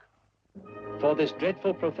For this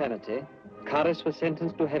dreadful profanity, Charis was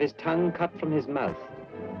sentenced to have his tongue cut from his mouth,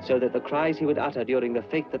 so that the cries he would utter during the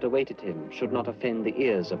fate that awaited him should not offend the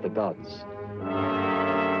ears of the gods.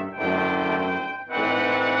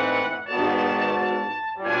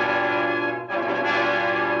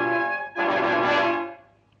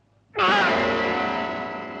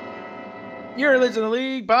 You're listening to the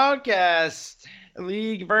League Podcast.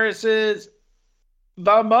 League versus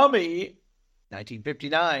The Mummy,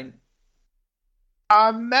 1959.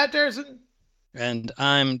 I'm Matt Derson. And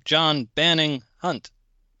I'm John Banning Hunt.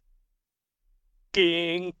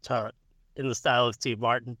 King Tut, in the style of Steve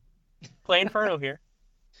Martin. Play Inferno here.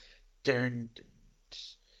 King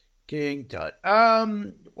Tut.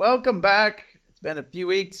 Welcome back. It's been a few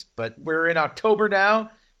weeks, but we're in October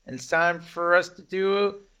now, and it's time for us to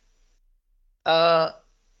do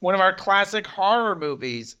one of our classic horror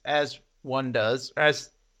movies, as one does,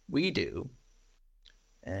 as we do.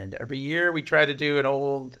 And every year we try to do an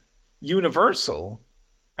old Universal,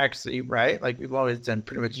 actually, right? Like we've always done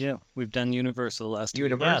pretty much. Yeah, we've done Universal last year.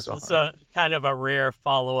 Universal. Yes, it's a kind of a rare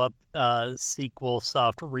follow-up sequel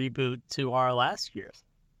soft reboot to our last year's.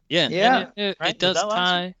 Yeah. It right? does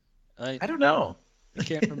tie. I don't know. I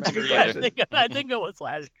can't remember. I think it was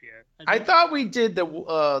last year. I thought we did the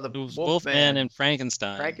Wolfman and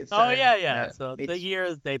Frankenstein. Oh yeah. So the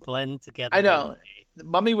years they blend together. I know. The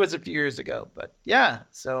Mummy was a few years ago, but yeah.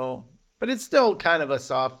 So, but it's still kind of a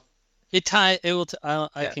soft. I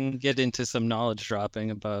can get into some knowledge dropping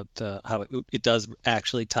about how it does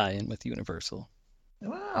actually tie in with Universal.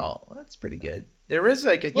 Wow, that's pretty good. There is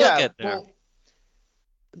like a get there. Well,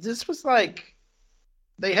 this was like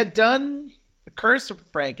they had done The Curse of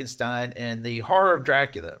Frankenstein and The Horror of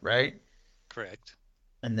Dracula, right? Correct.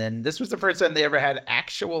 And then this was the first time they ever had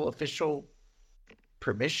actual official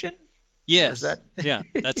permission. Yes. Yeah,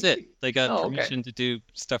 that's it. They got Okay. permission to do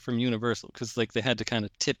stuff from Universal because like they had to kind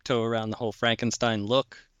of tiptoe around the whole Frankenstein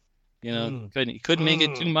look. You know, couldn't make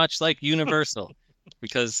it too much like Universal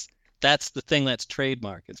because that's the thing that's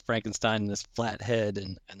trademark. It's Frankenstein and this flat head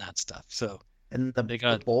and that stuff. So and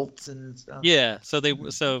the bolts and stuff. Yeah, so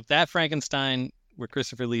that Frankenstein where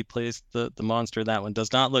Christopher Lee plays the monster, that one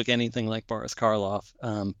does not look anything like Boris Karloff.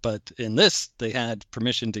 But in this, they had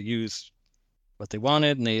permission to use what they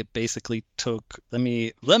wanted, and they basically took. Let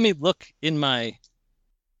me look in my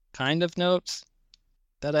kind of notes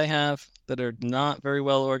that I have that are not very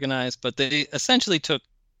well organized, but they essentially took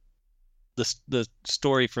the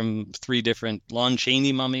story from three different Lon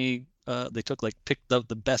Chaney Mummy. They picked up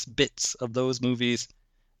the best bits of those movies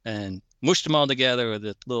and mushed them all together with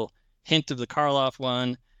a little hint of the Karloff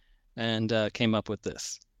one and came up with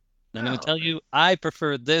this. And I'm going to tell you, I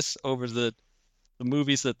prefer this over the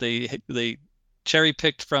movies that they cherry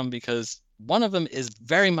picked from because one of them is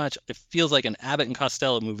very much, it feels like an Abbott and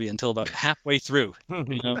Costello movie until about halfway through.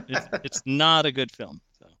 You know, it's not a good film.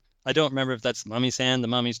 So I don't remember if that's The Mummy's Hand, The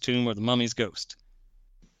Mummy's Tomb, or The Mummy's Ghost.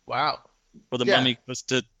 Wow. Or the mummy goes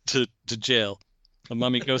to jail. The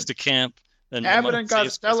mummy goes to camp. And Abbott and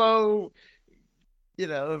Costello,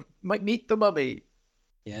 might meet the mummy.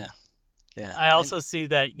 Yeah. I also see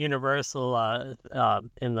that Universal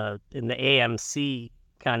in the AMC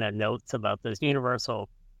kind of notes about this. Universal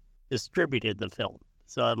distributed the film,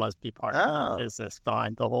 so it must be part of the business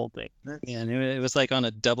behind the whole thing. Yeah, and it was like on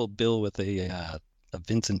a double bill with a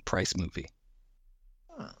Vincent Price movie.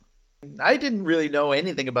 I didn't really know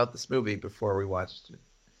anything about this movie before we watched it.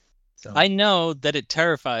 So. I know that it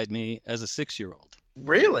terrified me as a 6-year-old.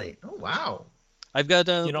 Really? Oh, wow. I've got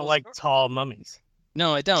you don't like tall mummies?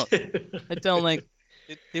 No, I don't. I don't like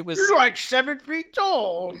it. It was. You're like 7 feet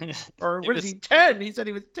tall, or was he 10? He said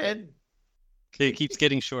he was 10. He keeps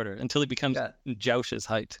getting shorter until he becomes Joush's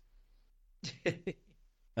height.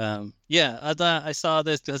 I saw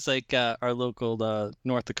this because like our local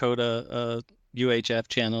North Dakota UHF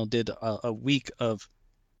channel did a week of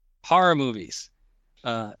horror movies,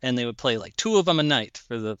 and they would play like 2 of them a night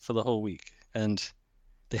for the whole week, and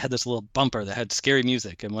they had this little bumper that had scary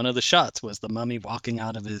music, and one of the shots was the mummy walking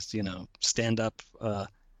out of his stand-up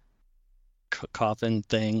coffin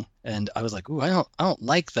thing, and I was like, ooh, I don't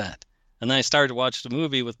like that. And then I started to watch the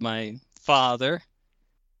movie with my father,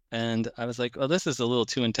 and I was like, oh, this is a little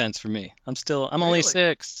too intense for me. I'm only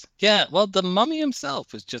 6. Yeah, well, the mummy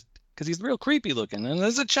himself was just, because he's real creepy looking, and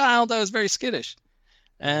as a child, I was very skittish.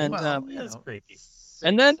 And that's creepy.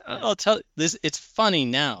 And then I'll tell you this. It's funny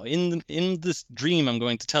now in this dream I'm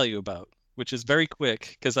going to tell you about, which is very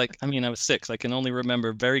quick because I was 6. I can only remember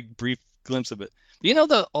a very brief glimpse of it. You know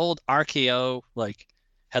the old RKO like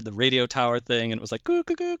had the radio tower thing, and it was like coo,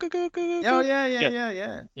 coo, coo, coo, coo, coo, Oh coo.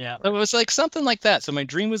 Yeah. So it was like something like that. So my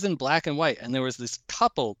dream was in black and white, and there was this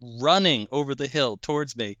couple running over the hill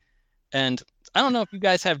towards me. And I don't know if you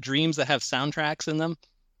guys have dreams that have soundtracks in them,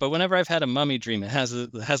 but whenever I've had a mummy dream, it has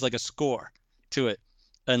like a score to it.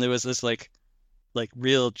 And there was this like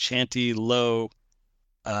real chanty, low,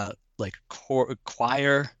 like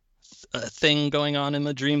choir thing going on in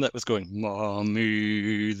the dream that was going,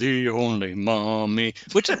 "Mommy, the only mommy,"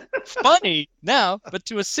 which is funny now, but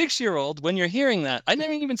to a 6-year-old, when you're hearing that, I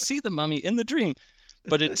didn't even see the mummy in the dream,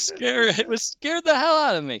 but it was scared the hell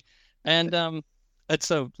out of me. And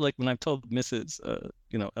so like when I've told Mrs.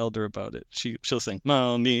 Elder about it, she'll sing,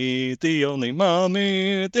 "Mommy, the only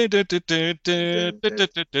mommy." You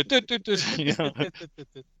know?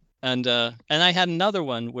 And I had another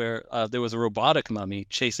one where there was a robotic mummy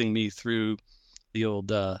chasing me through the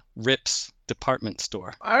old Rips department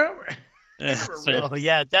store. Oh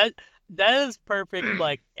yeah, that is perfect.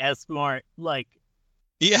 Like S-Mart, like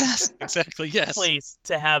yes, exactly, yes. Place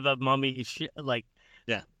to have a mummy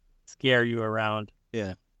scare you around.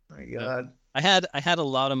 Yeah. My God. I had a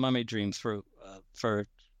lot of mummy dreams for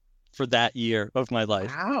that year of my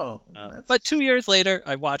life. Wow. But 2 years later,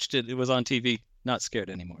 I watched it. It was on TV. Not scared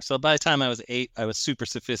anymore. So by the time I was 8, I was super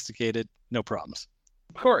sophisticated. No problems.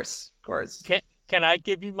 Of course. Can I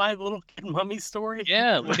give you my little kid mummy story?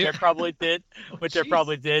 Yeah. Which I probably did.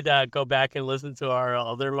 Go back and listen to our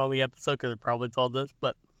other mummy episode because I probably told this.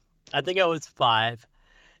 But I think I was 5,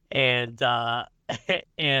 and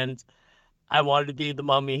and I wanted to be the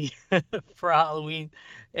mummy for Halloween,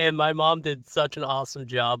 and my mom did such an awesome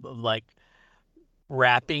job of like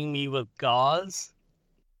wrapping me with gauze.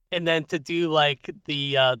 And then to do like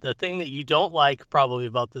the thing that you don't like probably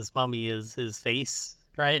about this mummy is his face,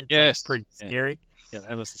 right? It's yes. Pretty scary. Yeah,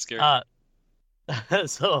 that was scary.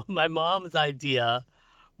 So my mom's idea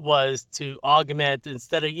was to augment,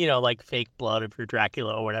 instead of, like fake blood if you're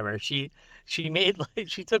Dracula or whatever, she made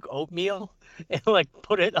she took oatmeal and like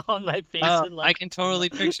put it on my face and like I can totally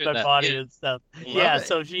picture my that. body and stuff. Love it.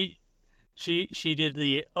 So she did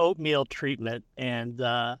the oatmeal treatment, and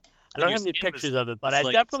I don't have any pictures of it, but I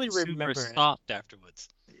definitely remember super it. soft afterwards.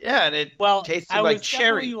 Yeah, and it tasted like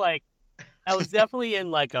cherry. I was definitely in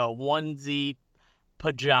like a onesie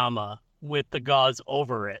pajama with the gauze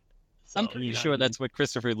over it. So, I'm pretty sure that's what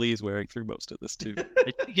Christopher Lee's wearing through most of this too.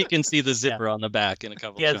 I think you can see the zipper on the back in a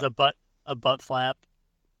couple. He has a butt flap.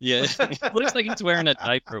 Yeah, looks like he's wearing a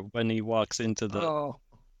diaper when he walks into the. Oh,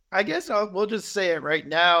 I guess we'll just say it right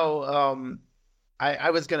now. I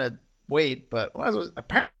was gonna wait, but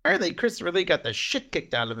apparently Christopher Lee got the shit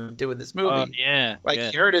kicked out of him doing this movie. Oh yeah,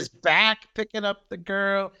 he hurt his back picking up the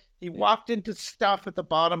girl. He walked into stuff at the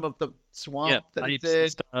bottom of the swamp. Yeah, pipes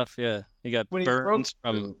and stuff. Yeah, he got burns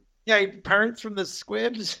from. Yeah, he burns from the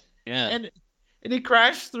squibs. Yeah, and he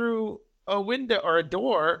crashed through a window or a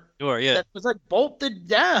door. Yeah, that was like bolted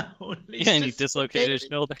down. And he dislocated his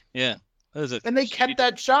shoulder. Yeah. And they kept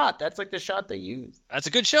that shot. That's like the shot they used. That's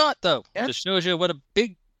a good shot, though. Yeah. Just shows you what a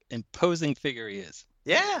big, imposing figure he is.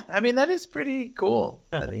 Yeah, I mean that is pretty cool.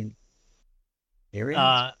 I mean, here he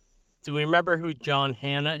is. Do we remember who John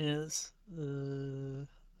Hannah is?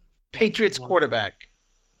 Patriots quarterback.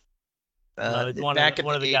 One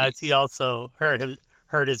of the guys. He also hurt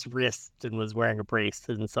his wrist and was wearing a brace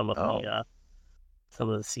in some of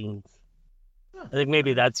the scenes. I think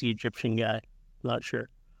maybe that's the Egyptian guy. I'm not sure.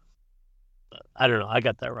 I don't know. I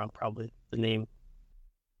got that wrong, probably. The name.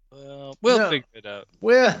 Well, we'll figure it out.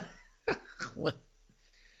 Well,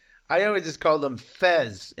 I always just called him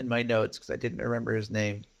Fez in my notes because I didn't remember his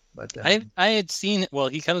name. But I had seen. Well,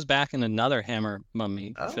 he comes back in another Hammer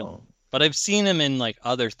Mummy film, but I've seen him in like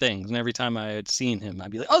other things, and every time I had seen him,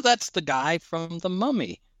 I'd be like, "Oh, that's the guy from the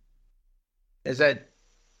Mummy." Is that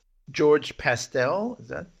George Pastel? Is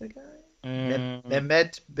that the guy?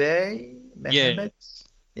 Mehmet Bey? Yeah.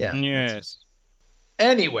 Yeah. Yes.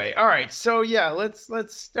 Anyway, all right. So yeah, let's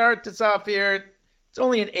start this off here. It's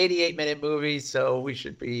only an 88-minute movie, so we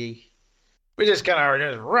just kind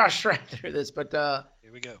of rush right through this. But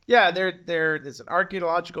here we go. Yeah, there's an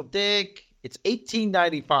archaeological dig. It's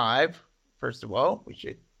 1895. First of all, we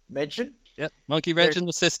should mention. Yep. Monkey wrench in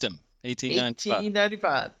the system.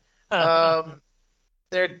 1895. 1895.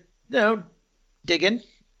 They're digging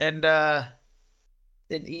and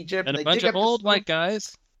in Egypt. And a bunch of old white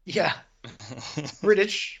guys. Yeah.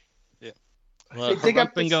 British. Yeah. Well,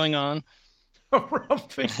 rumping going on.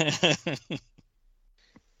 Rumping.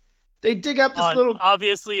 They dig up this little.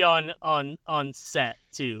 Obviously on set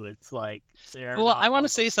too. It's like. Well, I want to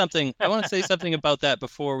say something. I want to say something about that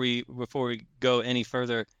before we go any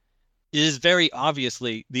further. is very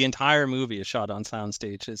obviously the entire movie is shot on sound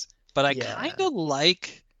stages. But I kind of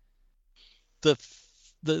like the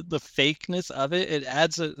fakeness of it. It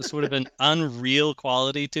adds a sort of an unreal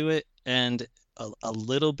quality to it, and a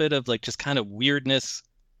little bit of like just kind of weirdness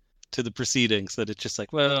to the proceedings, that it's just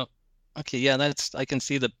like, well, okay, yeah, that's, I can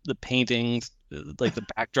see the paintings, like the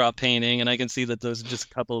backdrop painting, and I can see that those are just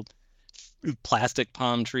a couple plastic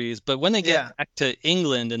palm trees. But when they get back to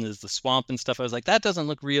England and there's the swamp and stuff, I was like, that doesn't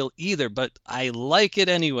look real either, but I like it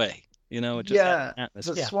anyway. You know, it just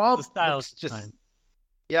the swamp the style looks just time.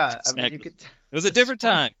 I mean, you could. It was a different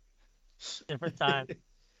time. Different time.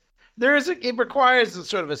 It requires a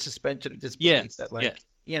sort of a suspension of disbelief that, like, yes.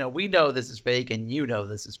 you know, we know this is fake and you know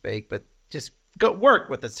this is fake, but just go work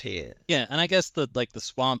with us here. Yeah, and I guess the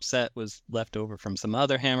swamp set was left over from some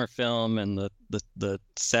other Hammer film, and the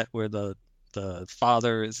set where the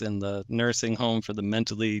father is in the nursing home for the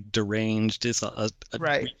mentally deranged is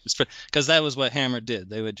right, because that was what Hammer did.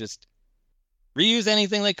 They would just reuse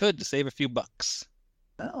anything they could to save a few bucks.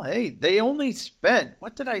 Well, hey, they only spent,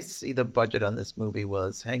 what did I see the budget on this movie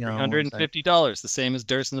was? Hang on. $150, the same as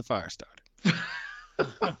Durst and the Firestarter.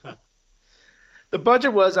 The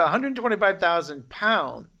budget was £125,000.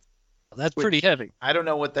 Well, that's pretty heavy. I don't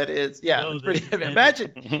know what that is. Yeah, it's pretty heavy.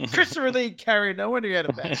 Imagine Christopher Lee carrying, no wonder he had a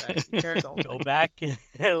backpack. He carries all Go back and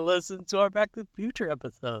listen to our Back to the Future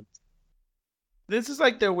episodes. This is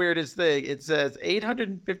like the weirdest thing. It says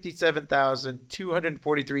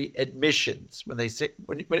 857,243 admissions when they say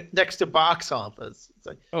when next to box office. It's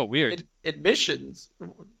like, oh, weird. Admissions.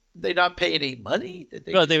 They not pay any money?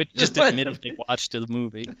 They would just admit if they watched the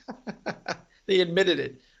movie. They admitted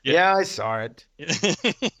it. Yeah, I saw it.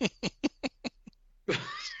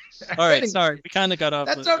 All right, sorry, we kind of got off.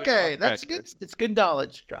 That's okay. That's good. It's good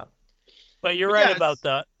knowledge, drop. But you're right about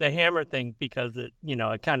the Hammer thing, because it, you know,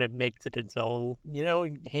 it kind of makes it its own, you know,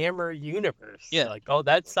 Hammer universe. Yeah. Like, oh,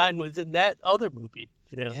 that sign was in that other movie.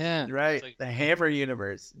 You know? Yeah. Right. Like, the Hammer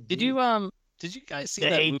universe. Did you guys see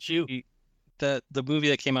that movie? The movie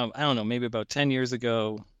that came out, I don't know, maybe about 10 years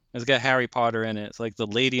ago. It's got Harry Potter in it. It's like The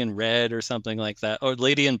Lady in Red or something like that, or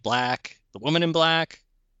Lady in Black, The Woman in Black.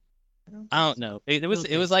 I don't know. It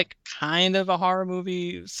was like kind of a horror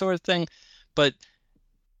movie sort of thing, but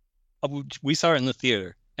we saw it in the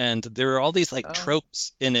theater, and there were all these like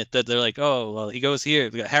tropes in it that they're like, oh, well, he goes here.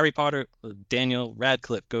 We got Harry Potter, Daniel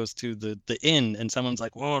Radcliffe goes to the inn, and someone's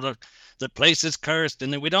like, whoa, the place is cursed,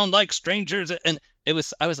 and we don't like strangers. And I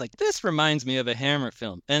was like, this reminds me of a Hammer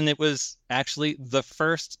film. And it was actually the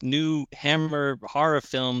first new Hammer horror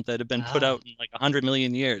film that had been put out in like 100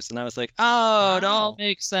 million years. And I was like, it all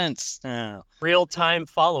makes sense now. Real-time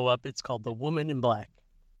follow-up. It's called The Woman in Black.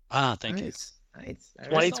 Thank you. Nice.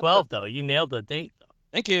 2012, though. You nailed the date, though.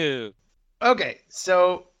 Thank you. Okay,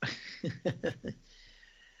 so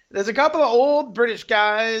there's a couple of old British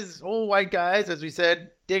guys, old white guys, as we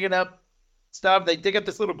said, digging up stuff. They dig up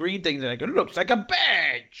this little green thing. They're like, it looks like a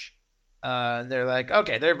badge. They're like,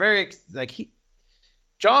 okay, they're very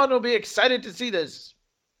John will be excited to see this.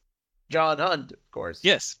 John Hunt, of course.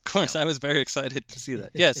 Yes, of course. I was very excited to see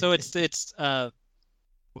that. Yeah, so it's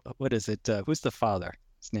what is it? Who's the father?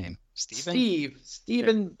 His name?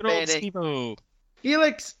 Stephen Banning.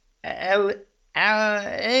 Felix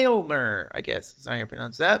Aylmer, I guess is how you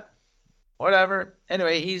pronounce that. Whatever.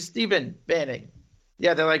 Anyway, he's Stephen Banning.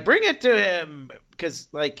 Yeah, they're like, bring it to him, because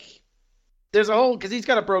like there's a whole, because he's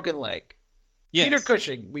got a broken leg. Yes. Peter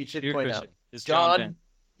Cushing, we should point out. Is John.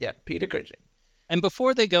 Yeah, Peter Cushing. And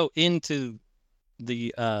before they go into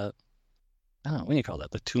the I don't know, what do you call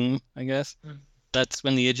that? The tomb, I guess. That's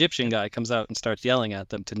when the Egyptian guy comes out and starts yelling at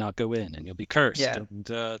them to not go in, and you'll be cursed. Yeah.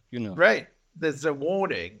 And, you know. Right. There's a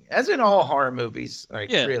warning, as in all horror movies.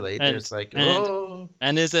 Like, really, there's like, oh.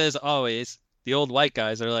 And as always, the old white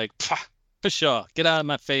guys are like, pshaw, get out of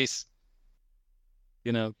my face.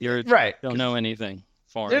 You know, you don't know anything.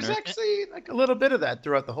 Foreigner. There's actually like a little bit of that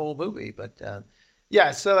throughout the whole movie, but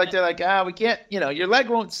yeah. So like they're like, we can't. You know, your leg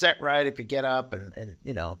won't set right if you get up and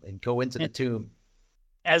you know and go into the tomb.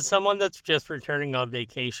 As someone that's just returning on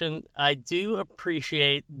vacation, I do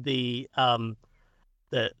appreciate the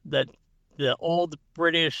old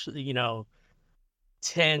British, you know,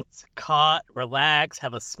 tent, cot, relax,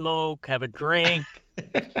 have a smoke, have a drink,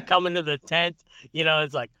 come into the tent. You know,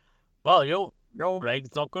 it's like, well, your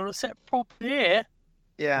leg's not going to set properly here.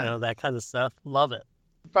 Yeah, you know, that kind of stuff. Love it.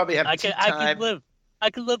 Probably have tea time.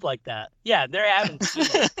 I could live like that. Yeah, they're having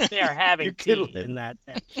tea. They are having tea in that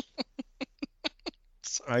tent.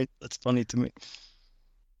 Sorry, that's funny to me.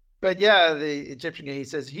 But yeah, the Egyptian guy, he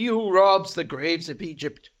says, he who robs the graves of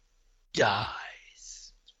Egypt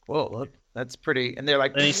dies. Whoa, look, that's pretty. And they're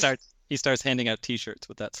like, then He starts handing out T-shirts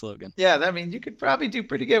with that slogan. Yeah, I mean, you could probably do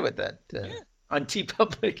pretty good with that on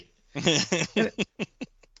TeePublic.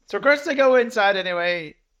 So of course they go inside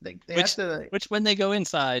anyway. They have to. Which when they go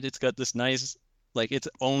inside, it's got this nice, like its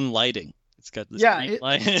own lighting. It's got this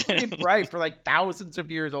light. It's pretty bright for like thousands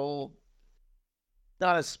of years old.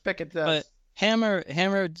 Not a speck of dust. But Hammer,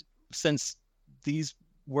 since these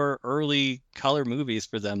were early color movies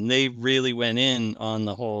for them, they really went in on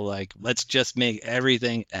the whole like, let's just make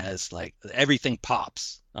everything as like everything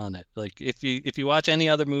pops on it. Like if you watch any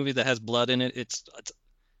other movie that has blood in it, it's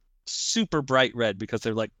super bright red because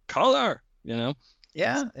they're like color, you know.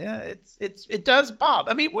 Yeah, it does pop.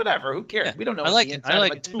 I mean, whatever. Who cares? Yeah. We don't know I what like the it. inside I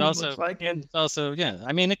like of a it. tomb Also, looks like. and also, yeah.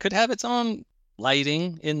 I mean, it could have its own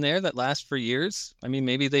lighting in there that lasts for years. I mean,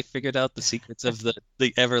 maybe they figured out the secrets of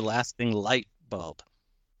the everlasting light bulb.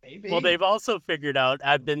 Maybe. Well, they've also figured out.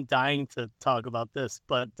 I've been dying to talk about this,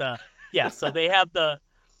 but yeah. So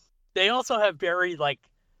they also have very like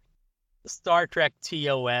Star Trek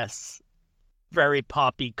TOS, very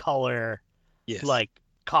poppy color, Yes. like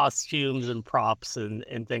costumes and props and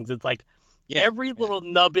things. It's like every little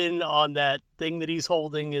nubbin on that thing that he's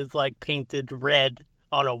holding is like painted red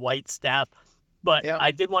on a white staff. But I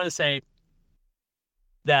did want to say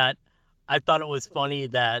that I thought it was funny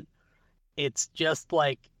that it's just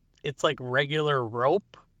like regular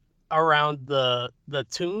rope around the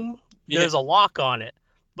tomb. Yeah. There's a lock on it,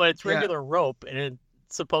 but it's regular rope, and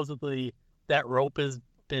supposedly that rope has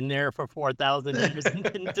been there for 4,000 years and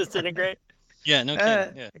didn't disintegrate. Yeah, no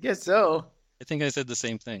kidding. Yeah. I guess so. I think I said the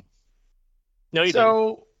same thing. No, you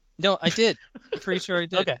didn't. No, I did. I'm pretty sure I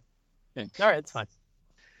did. Okay. All right, it's fine.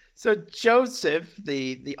 So Joseph,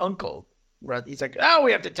 the uncle, he's like, oh,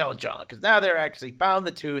 we have to tell John because now they're actually found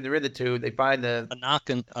the tomb. They're in the tomb. They find the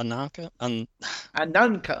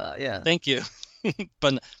Ananka. Yeah. Thank you.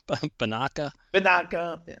 Banaka.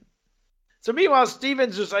 Yeah. So meanwhile,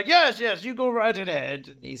 Stephen's just like, yes, you go right ahead.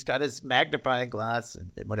 And he's got his magnifying glass and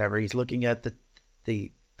whatever. He's looking at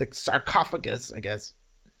the sarcophagus, I guess.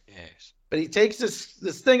 Yes. But he takes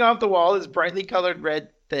this thing off the wall, this brightly colored red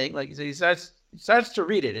thing. Like so he starts to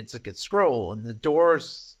read it. It's like a scroll, and the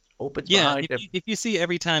doors opens behind him. If you see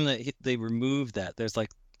every time that they remove that, there's like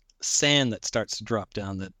sand that starts to drop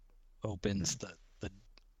down that opens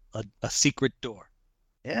a secret door.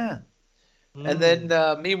 Yeah. And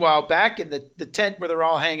then meanwhile, back in the tent where they're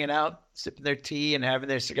all hanging out, sipping their tea and having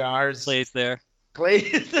their cigars. Clay's there.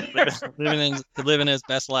 living his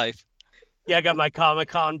best life. Yeah, I got my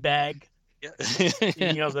Comic-Con bag. Yeah.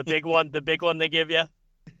 The big one they give you.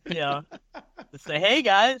 Yeah. To say, hey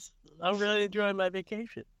guys, I'm really enjoying my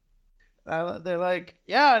vacation. They're like,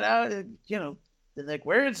 they're like,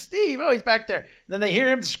 where's Steve? Oh, he's back there. And then they hear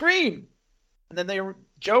him scream. And then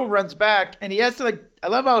Joe runs back, and he has to I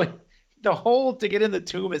love how the hole to get in the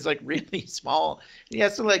tomb is like really small. He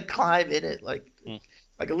has to like climb in it like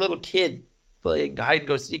a little kid playing hide and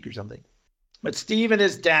go seek or something. But Stephen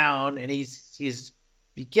is down, and he's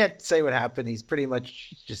you can't say what happened. He's pretty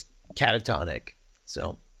much just catatonic.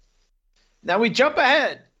 So now we jump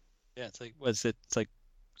ahead. Yeah, it's like it's like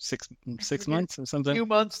six months or something. 2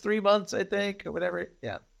 months, 3 months, I think, or whatever.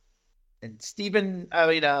 Yeah. And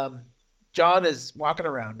John is walking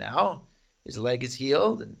around now. His leg is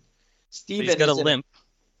healed, and Stephen got a limp.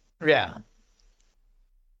 Yeah.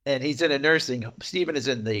 And he's in a nursing home. Stephen is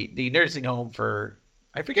in the nursing home for,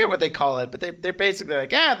 I forget what they call it, but they're basically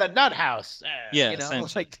like, the nut house. Yeah.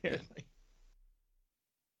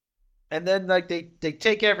 And then they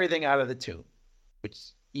take everything out of the tomb, which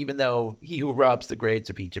even though he who robs the graves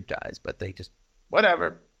of Egypt dies, but they just,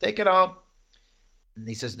 whatever, take it all. And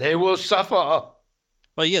he says, they will suffer.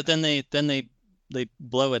 Well, yeah, then they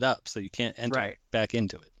blow it up so you can't enter back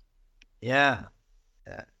into it. Yeah.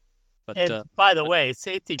 But by the way,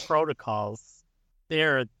 safety protocols,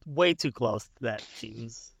 they're way too close to that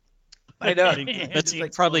fuse. I know. That's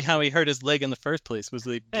probably how he hurt his leg in the first place. Was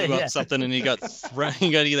they blew up something and he got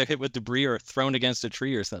either hit with debris or thrown against a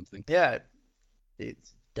tree or something. Yeah,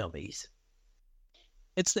 it's dummies.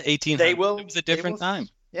 It's the 1800s. It was a different time.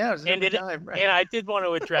 Yeah, it was a different time. Right. And I did want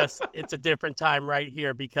to address it's a different time right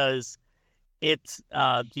here because it's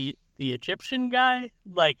the Egyptian guy.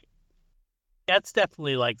 Like that's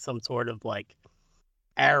definitely like some sort of like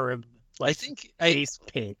Arab. Like face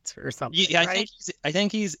paint or something. Yeah, right? I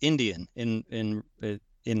think he's Indian in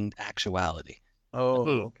actuality. Oh,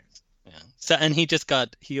 okay. Yeah. So and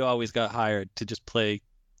he always got hired to just play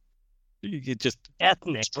just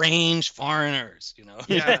ethnic strange foreigners,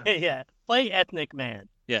 Yeah. Yeah. Play ethnic man.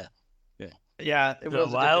 Yeah. Yeah. I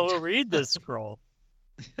will read this scroll.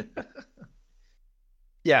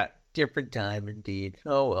 Yeah, different time indeed.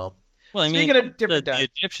 Oh well. Well, I mean, Speaking of different the times.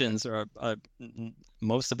 Egyptians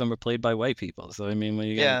most of them are played by white people. So I mean, when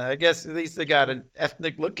you got, Yeah, I guess at least they got an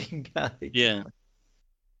ethnic-looking guy. yeah,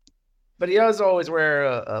 But he does always wear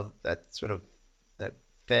that sort of that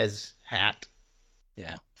fez hat.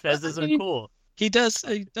 yeah. Fez I isn't mean, cool. He does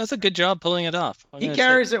a good job pulling it off. I'm He gonna say.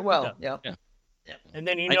 carries it well. Yeah. Yeah. And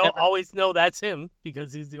then I never- always know that's him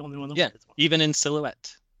because he's the only one that Yeah, wears one. even in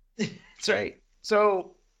silhouette. That's right.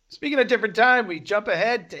 So, speaking of different time, we jump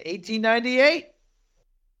ahead to 1898.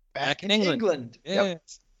 Back in England. Yeah. Yep.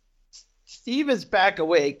 Steve is back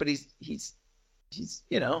awake, but he's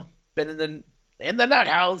been in the nut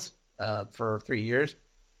house for 3 years.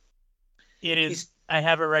 It is. I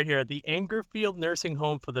have it right here. The Angerfield Nursing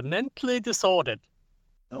Home for the Mentally Disordered.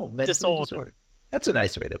 Oh, mentally Disordered. disordered. That's a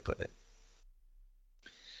nice way to put it.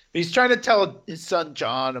 He's trying to tell his son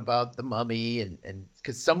John about the mummy, and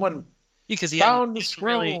because someone Because he found the hadn't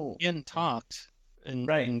scroll. he hadn't talked in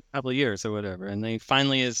Right. a couple of years or whatever, and they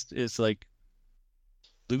finally is like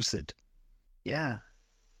lucid, Yeah.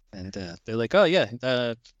 and they're like, oh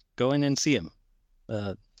yeah, go in and see him.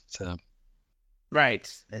 So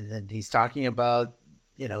Right. And then he's talking about,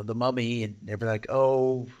 the mummy, and they're like,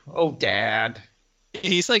 oh, Dad.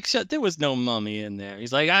 he's like, shut. There was no mummy in there.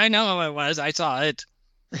 He's like, I know it was. I saw it.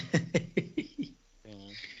 Yeah.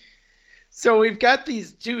 So we've got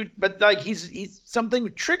these two, but like he's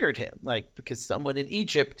something triggered him, like because someone in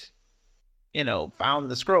Egypt, found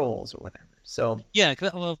the scrolls or whatever. So Yeah,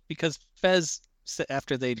 well, because Fez,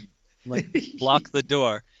 after they like blocked the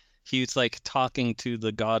door, he was like talking to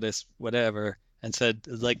the goddess, whatever, and said,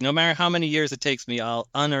 like, no matter how many years it takes me, I'll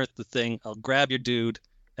unearth the thing, I'll grab your dude,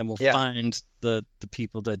 and we'll Yeah. find the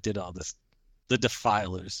people that did all this, the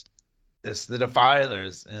defilers. the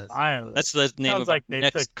Defilers. Yes. That's the name Sounds of like our they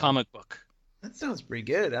next took- comic book. That sounds pretty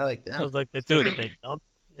good. I like that. Sounds like they Dude. took a big dump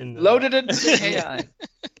in the, Loaded it into AI.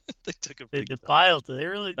 They took a They big. defiled. They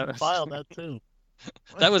really That was- defiled that too.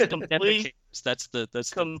 That was complete- That's the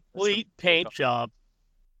Complete paint job.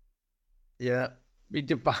 Yeah, we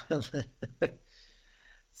defile it.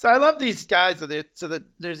 So I love these guys.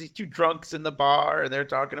 There's these two drunks in the bar, and they're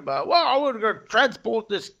talking about, well, I want to go transport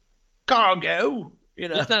this cargo.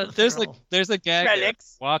 There's a gag there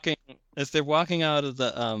Relics. walking as they're walking out of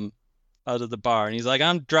the bar, and he's like,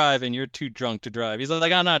 I'm driving, you're too drunk to drive. He's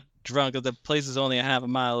like, I'm not drunk, the place is only a half a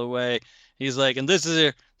mile away. He's like, and this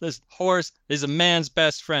horse is a man's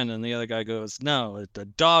best friend. And the other guy goes, no, the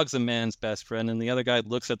dog's a man's best friend. And the other guy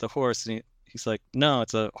looks at the horse, and he's like, no,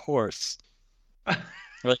 it's a horse.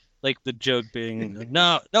 like the joke being,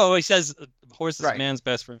 no, he says horse is Right. a man's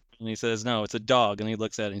best friend, and he says, no, it's a dog, and he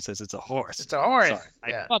looks at it and he says, it's a horse. It's a horse. Sorry,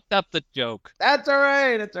 Yeah. I fucked up the joke. That's all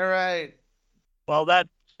right. It's all right. Well,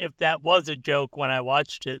 if that was a joke when I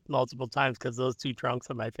watched it multiple times, because those two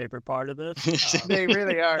drunks are my favorite part of this. They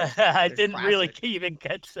really are. I They're didn't really classic. even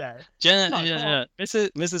catch that. Yeah.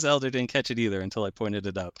 Mrs. Elder didn't catch it either until I pointed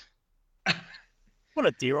it out. What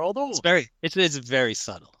a dear old It's very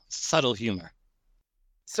subtle humor.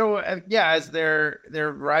 So as they're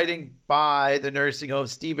riding by the nursing home,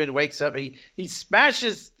 Stephen wakes up. He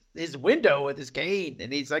smashes his window with his cane,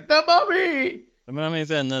 and he's like, "The mummy!" The mummy's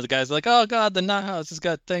in. The guy's like, "Oh God, the nut house has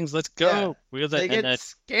got things. Let's go." They get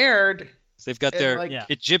scared. They've got and, their like,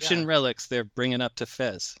 Egyptian relics. They're bringing up to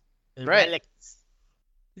Fez. Right. Relics.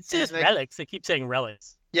 It's just And they- relics. They keep saying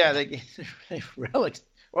relics. Yeah, they get relics.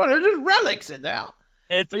 Well, there's just relics in there.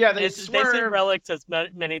 It's, But yeah, they they say swerve. relics as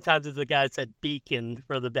many times as the guy said beacon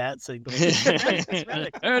for the bat signal.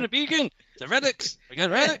 Oh, the beacon, the relics. We got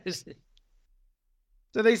relics.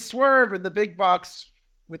 So they swerve, and the big box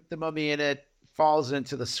with the mummy in it falls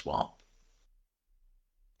into the swamp.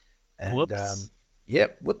 And, Whoops.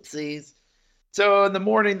 Yep, whoopsies. So in the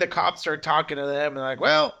morning, the cops are talking to them, and like,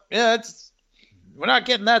 well, yeah, we're not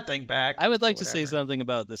getting that thing back. I would like or to say whatever. something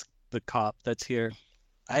about the cop that's here.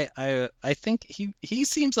 I think he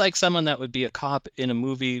seems like someone that would be a cop in a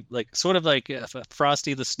movie, like sort of like if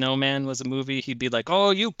Frosty the Snowman was a movie, he'd be like,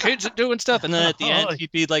 "Oh, you kids are doing stuff," and then at the end Oh,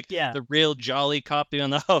 he'd be like yeah. the real jolly cop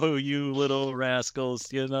doing the, "Oh, you little rascals,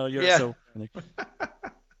 you're Yeah. so funny."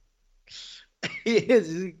 He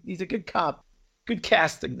is. He's a good cop. Good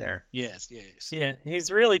casting there. Yes. Yeah, he's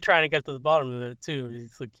really trying to get to the bottom of it too.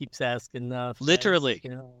 He keeps asking. Literally.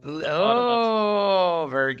 Oh,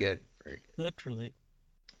 very good. Very good. Literally.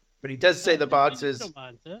 But he does say the box is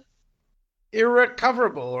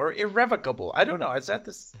irrecoverable or irrevocable. I don't know. Is that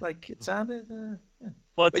this? Like it sounded.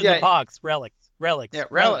 What's But in yeah. the box? Relics. Yeah,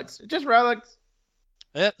 relics. Just relics.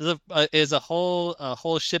 Yeah, is a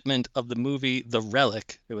whole shipment of the movie The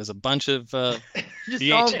Relic. It was a bunch of Just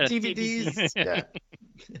all VHS. DVDs. Yeah.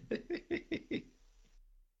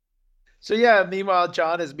 So yeah, meanwhile,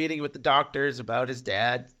 John is meeting with the doctors about his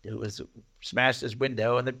dad who was smashed his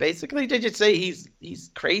window, and basically they just say he's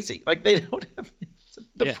crazy. Like they don't have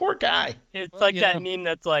the poor guy. It's like that meme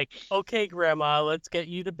that's like, "Okay, Grandma, let's get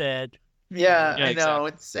you to bed." Yeah, I know. Exactly.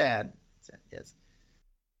 It's sad. Yes.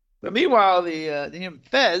 But meanwhile, the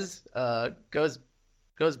Fez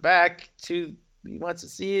goes back to, he wants to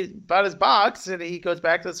see about his box, and he goes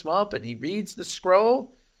back to the swamp and he reads the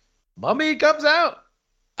scroll. Mummy comes out.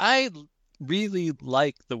 I really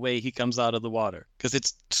like the way he comes out of the water because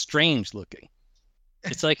it's strange looking.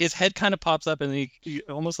 It's like his head kind of pops up and he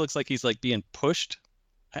almost looks like he's like being pushed,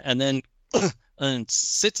 and then and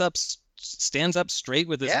stands up straight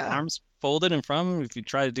with his arms folded in front of him. If you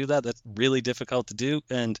try to do that, that's really difficult to do.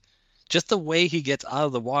 And just the way he gets out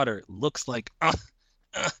of the water looks like I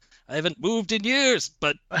haven't moved in years,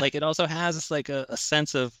 but like it also has this, like a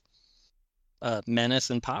sense of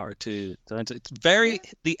menace and power to it. It's very,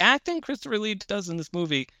 the acting Christopher Lee does in this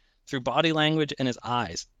movie through body language and his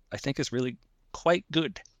eyes, I think is really quite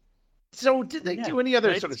good. So did they do any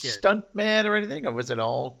other sort of stunt man or anything, or was it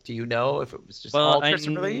all, do you know if it was just all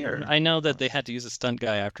Christopher Lee? Or? I know that they had to use a stunt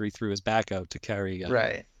guy after he threw his back out to carry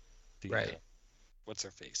right. What's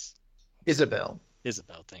her face? Isabel,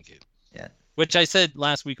 thank you. Yeah. Which I said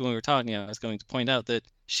last week when we were talking, I was going to point out that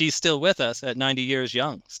she's still with us at 90 years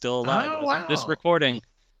young, still alive. Oh, wow. This recording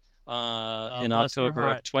in October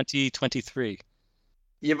of 2023.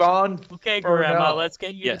 Yvonne. Okay, Grandma, let's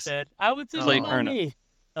get you to bed. I would say Mommy.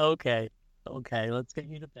 Okay, let's get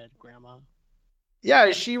you to bed, Grandma. Yeah,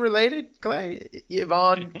 is she related, Clay?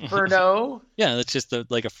 Yvonne Furneaux? Yeah, that's just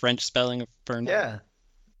like a French spelling of Furneaux. Yeah.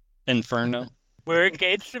 Inferno. We're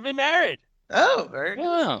engaged to be married. Oh, very good.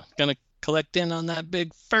 Wow, gonna collect in on that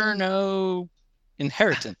big Furneaux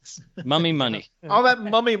inheritance. Mummy money. All that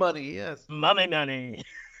mummy money, yes. Mummy money.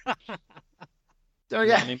 Oh,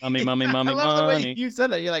 yeah. Mummy I love the way you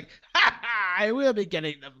said that. You're like, I will be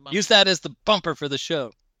getting the money. Use that as the bumper for the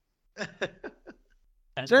show.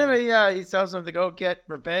 So anyway, he tells them to go get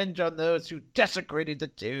revenge on those who desecrated the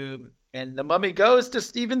tomb. And the mummy goes to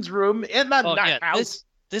Stephen's room in the night house.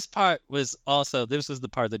 This part was also, this was the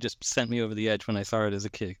part that just sent me over the edge when I saw it as a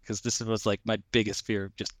kid, because this was like my biggest fear,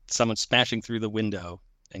 just someone smashing through the window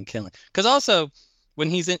and killing. Because also, when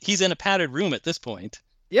he's in a padded room at this point.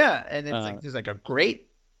 Yeah, and it's there's like a grate.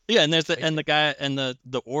 Yeah, and there's the guy and the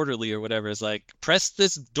orderly or whatever is like, press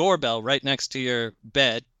this doorbell right next to your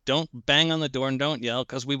bed. Don't bang on the door and don't yell,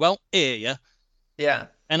 because we won't hear you. Yeah.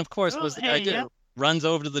 And of course, was the idea. Runs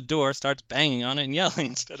over to the door, starts banging on it and yelling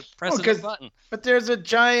instead of pressing the button. But there's a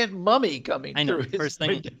giant mummy coming through his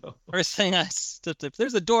window. First thing if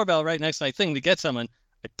there's a doorbell right next to my thing to get someone,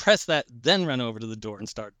 I press that, then run over to the door and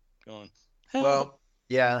start going, hey. Well,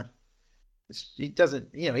 yeah. He doesn't,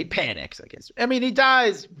 he panics, I guess. I mean, he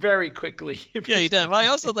dies very quickly. Yeah, he does. Well, I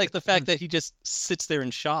also like the fact that he just sits there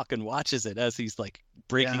in shock and watches it as he's like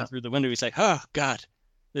breaking through the window. He's like, oh, God,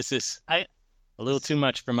 this is a little too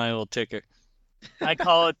much for my old ticker. I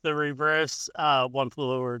call it the reverse One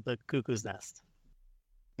Flew Over the Cuckoo's Nest.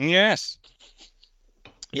 Yes.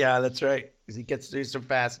 Yeah, that's right. Because he gets through so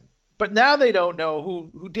fast. But now they don't know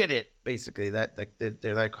who did it. Basically, they're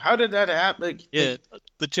like, how did that happen? Yeah,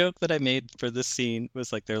 the joke that I made for this scene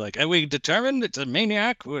was like, they're like, and we determined it's a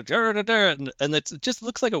maniac, and it just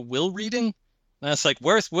looks like a will reading. And that's like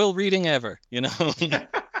worst will reading ever, They're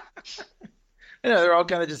all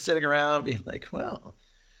kind of just sitting around being like, well.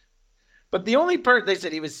 But the only person, they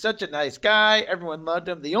said he was such a nice guy. Everyone loved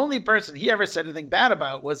him. The only person he ever said anything bad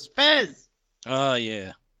about was Fez. Oh,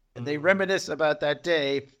 yeah. And they reminisce about that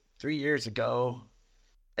day 3 years ago.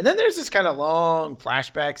 And then there's this kind of long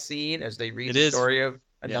flashback scene as they read the story of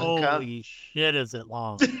Ananka. Holy shit, is it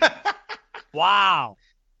long? Wow.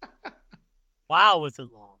 Wow, was it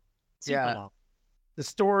long? Super long. The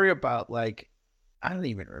story about, like, I don't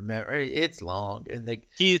even remember. It's long. And they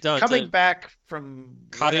coming back from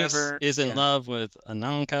whatever. is in love with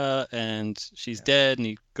Ananka, and she's dead, and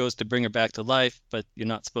he goes to bring her back to life, but you're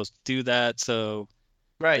not supposed to do that, so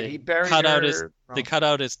he buried her. They cut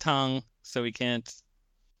out his tongue, so he can't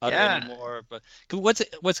utter anymore. But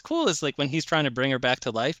what's cool is, like, when he's trying to bring her back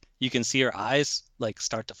to life, you can see her eyes like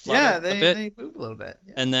start to flutter a bit. They move a little bit.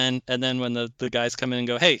 Yeah. And then when the guys come in and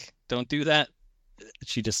go, hey, don't do that,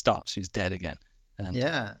 she just stops. She's dead again. And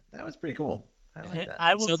that was pretty cool. I like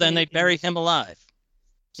that. So then they bury him alive.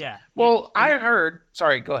 Yeah. Well, I heard.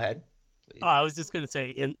 Sorry, go ahead. Oh, I was just gonna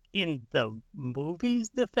say, in the movie's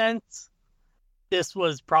defense, this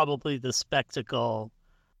was probably the spectacle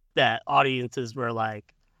that audiences were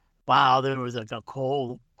like, "Wow, there was like a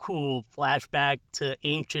cool flashback to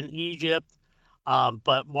ancient Egypt."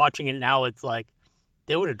 But watching it now, it's like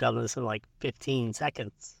they would have done this in like 15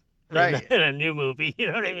 seconds. Right. In a new movie, you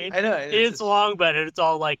know what I mean? I know. It's long, but it's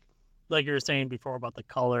all like you were saying before about the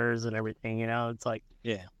colors and everything, you know? It's like,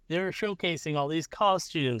 Yeah. they're showcasing all these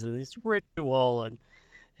costumes and this ritual and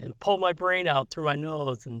pull my brain out through my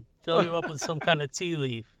nose and fill you up with some kind of tea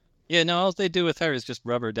leaf. Yeah, no, all they do with her is just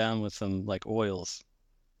rub her down with some like oils.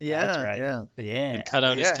 Yeah, That's right. yeah. Yeah. And cut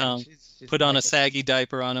out his tongue. She's Put on a like saggy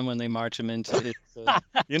diaper on him when they march him into it.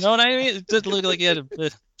 You know what I mean? It did look like he had a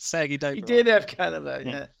saggy diaper. He did have kind of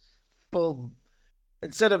a full.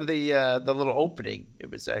 Instead of the little opening, it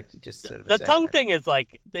was actually just sort of The tongue thing is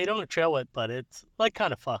like, they don't show it, but it's like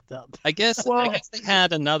kind of fucked up. I guess they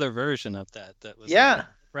had another version of that was Yeah,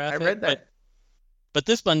 graphic, I read that. But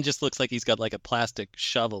this one just looks like he's got like a plastic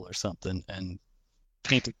shovel or something and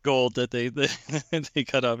painted gold that they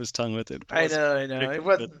cut off his tongue with it. I know. It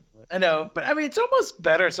wasn't. I know, but I mean, it's almost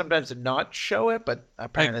better sometimes to not show it. But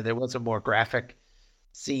apparently, there was a more graphic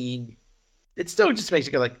scene. It still just makes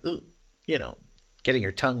you go like, ooh, you know, getting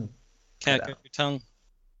your tongue. Cat cut your tongue.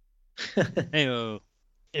 Hey-oh.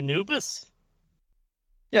 Anubis?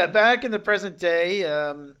 Yeah, back in the present day,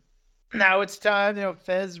 now it's time,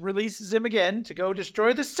 Fez releases him again to go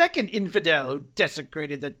destroy the second infidel who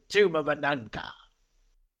desecrated the tomb of Ananka.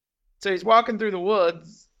 So he's walking through the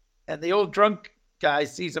woods, and the old drunk guy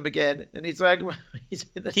sees him again, and he's like,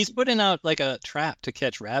 he's putting out like a trap to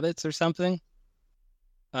catch rabbits or something.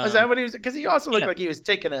 Is that what he was? Because he also looked like he was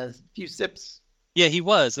taking a few sips. Yeah, he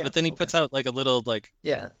was, but then he puts out like a little like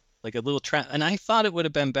a little trap, and I thought it would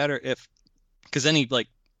have been better because then he like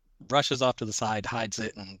rushes off to the side, hides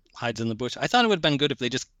it, and hides in the bush. I thought it would have been good if they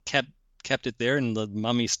just kept it there, and the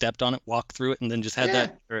mummy stepped on it, walked through it, and then just had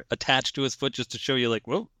that attached to his foot just to show you like,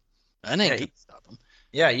 whoa, that ain't gonna stop him.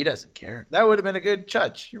 Yeah, he doesn't care. That would have been a good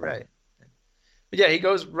touch. You're right. But yeah, he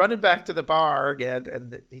goes running back to the bar again,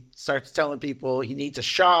 and he starts telling people he needs a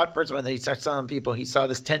shot. First of all, then he starts telling people he saw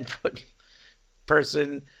this 10-foot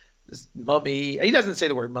person, this mummy. He doesn't say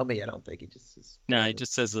the word mummy, I don't think. He just says, no, he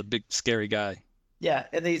just says a big scary guy.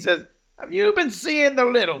 And he says, "Have you been seeing the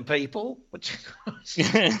little people?" Which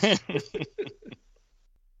the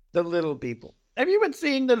little people. Have you been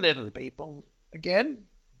seeing the little people again?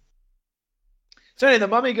 So anyway, the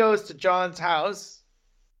mummy goes to John's house.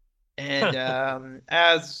 And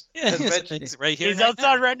as mentioned, right here, he's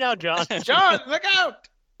outside right now, John. John, look out!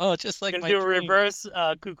 Oh, just like gonna do a reverse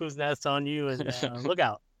cuckoo's nest on you, and look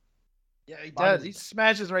out. Yeah, he does. He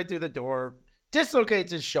smashes right through the door,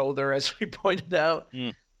 dislocates his shoulder, as we pointed out.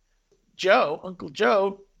 Uncle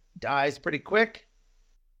Joe, dies pretty quick.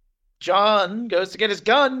 John goes to get his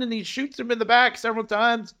gun, and he shoots him in the back several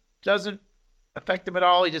times. Doesn't affect him at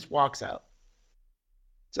all. He just walks out.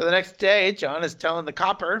 So the next day, John is telling the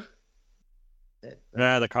copper.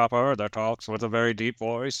 The copper that talks with a very deep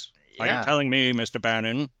voice. Are you telling me, Mr.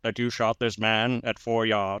 Bannon, that you shot this man at 4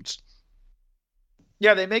 yards?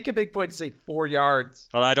 Yeah, they make a big point to say 4 yards.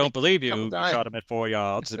 Well, I don't believe you shot him at 4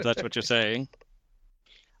 yards, if that's what you're saying.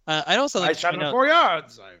 I also like I shot him at 4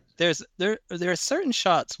 yards. There are certain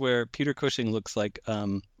shots where Peter Cushing looks like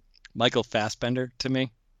Michael Fassbender to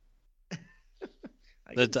me.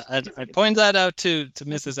 I point that out to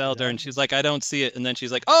Mrs. Elder, and she's like, I don't see it. And then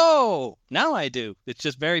she's like, oh, now I do. It's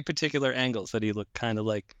just very particular angles that he looked kind of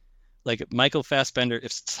like Michael Fassbender.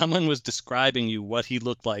 If someone was describing you what he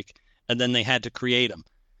looked like, and then they had to create him,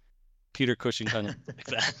 Peter Cushing kind of like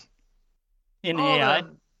that. In AI?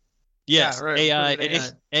 Yes, right.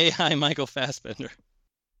 AI Michael Fassbender.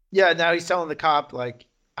 Yeah, now he's telling the cop, like,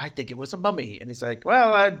 I think it was a mummy. And he's like,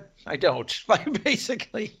 well, I don't. Like,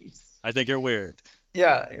 basically. I think you're weird.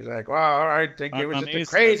 Yeah, he's like, well, I think it was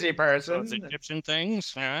just a crazy person. Those Egyptian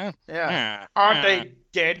things, huh? Yeah. Aren't they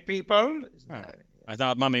dead people? I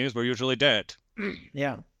thought mummies were usually dead.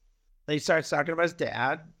 Yeah. He starts talking about his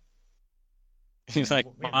dad. He's like,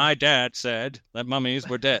 my dad said that mummies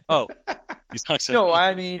were dead. Oh, he's not saying. No,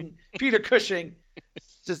 I mean, Peter Cushing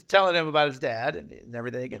just telling him about his dad and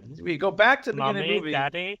everything. And we go back to the beginning of the movie.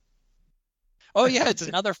 Daddy? Oh, yeah, it's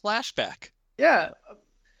another flashback. Yeah.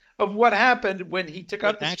 Of what happened when he took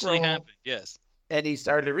out the actually scroll. happened, yes. And he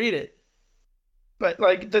started to read it. But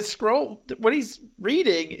like the scroll, what he's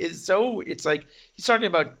reading is it's like he's talking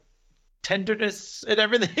about tenderness and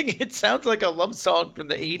everything. It sounds like a love song from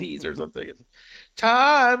the 80s or something.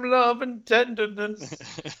 Time, love, and tenderness.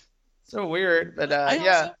 So weird. But I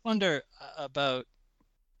also wonder about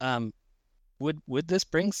would this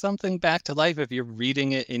bring something back to life if you're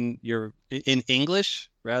reading it in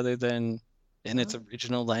English rather than in its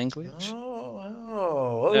original language?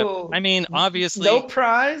 I mean, obviously, no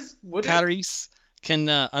prize. Paris can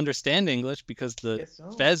understand English because the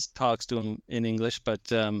Fez talks to him in English,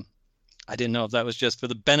 but I didn't know if that was just for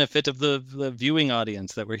the benefit of the viewing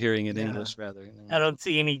audience that we're hearing in English rather. I don't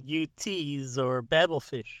see any UTs or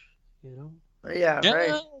babblefish, you know? Yeah,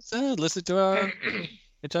 right. Listen to our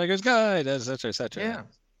Hitchhiker's Guide, etc., etc. Yeah.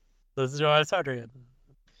 Those are our starter.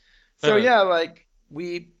 So yeah, like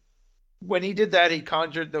when he did that, he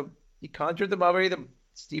conjured the mummy.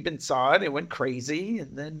 Stephen saw it. It went crazy,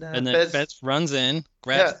 and then Fez runs in,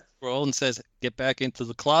 grabs the scroll, and says, "Get back into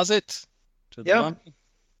the closet." To the mummy.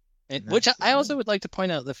 Which I also would like to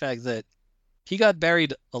point out the fact that he got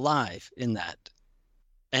buried alive in that,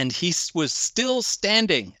 and he was still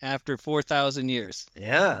standing after 4,000 years.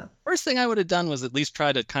 Yeah. First thing I would have done was at least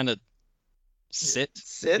try to kind of sit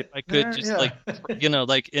if I could, just like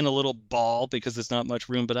like in a little ball, because there's not much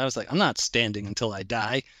room. But I was like, I'm not standing until I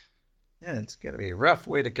die. Yeah, it's gonna be a rough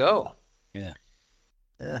way to go. Yeah.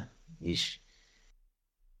 Yeesh.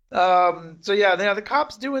 So yeah, now the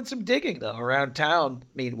cop's doing some digging though around town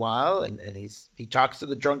meanwhile, and he talks to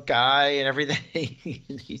the drunk guy and everything.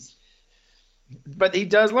 But he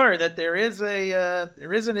does learn that there is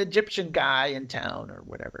an Egyptian guy in town or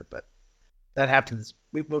whatever, but that happens.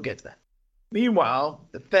 We'll get to that. Meanwhile,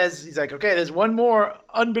 the Fez, he's like, okay, there's one more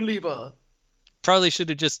unbeliever. Probably should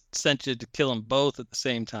have just sent you to kill them both at the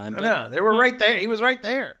same time. But... No, they were right there. He was right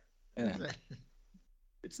there. Yeah.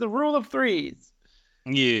 It's the rule of threes.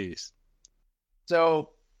 Yes. So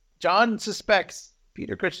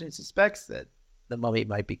Peter Cushing suspects that the mummy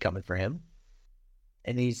might be coming for him.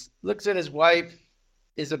 And he looks at his wife,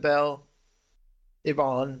 Yvonne,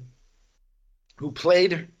 who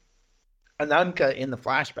played Ananka in the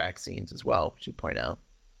flashback scenes as well, we should point out.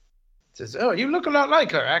 Says, "Oh, you look a lot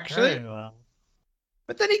like her, actually." Very well.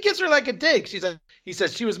 But then he gives her like a dig. He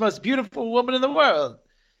says she was the most beautiful woman in the world.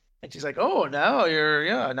 And she's like, "Oh, now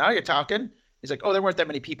you're talking." He's like, "Oh, there weren't that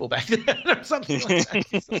many people back then," or something like that.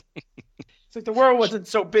 It's like the world wasn't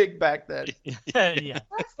so big back then. Yeah.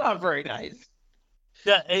 That's not very nice.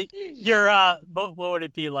 Yeah, what would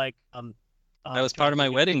it be like? That was part of my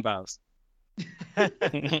wedding vows.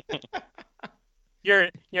 You're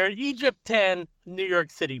Egypt 10, New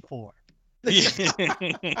York City 4.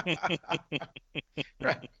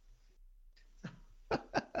 Right.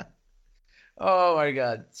 Oh my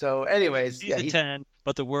God. So, anyways, he's a 10,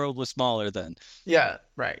 but the world was smaller then. Yeah,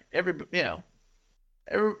 right. There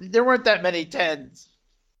weren't that many 10s.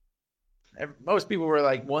 Most people were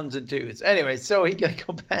like 1s and 2s. Anyway, so he can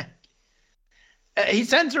go back. He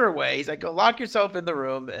sends her away. He's like, "Go lock yourself in the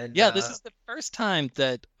room." And this is the first time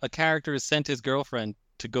that a character has sent his girlfriend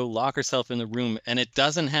to go lock herself in the room, and it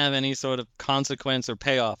doesn't have any sort of consequence or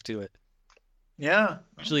payoff to it. Yeah.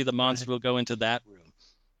 Usually the monster will go into that room.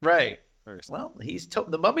 Right. First. Well,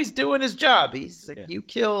 the mummy's doing his job. He's like, "You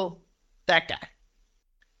kill that guy."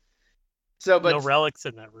 So, but no relics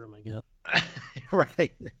in that room, I guess.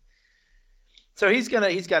 Right. So he's got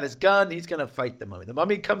his gun. He's gonna fight the mummy. The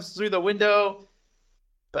mummy comes through the window,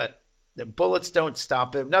 but the bullets don't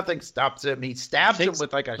stop him. Nothing stops him. He stabs him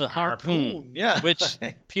with like a harpoon. Yeah. Which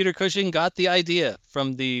Peter Cushing got the idea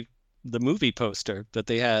from the movie poster that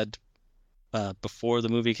they had before the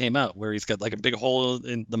movie came out, where he's got like a big hole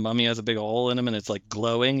in the mummy, has a big hole in him, and it's like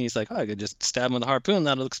glowing. He's like, "Oh, I could just stab him with a harpoon.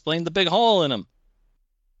 That'll explain the big hole in him."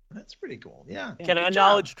 That's pretty cool. Yeah. Can a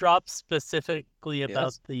knowledge drop specifically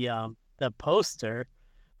about the poster,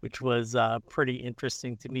 which was pretty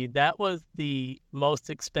interesting to me? That was the most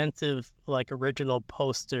expensive original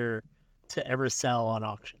poster to ever sell on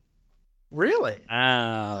auction. Really?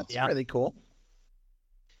 Wow. That's really cool.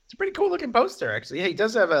 It's a pretty cool looking poster, actually. Yeah, he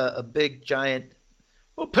does have a big giant.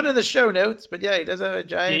 We'll put in the show notes, but yeah, he does have a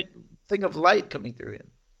giant thing of light coming through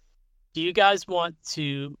him. Do you guys want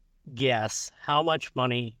to guess how much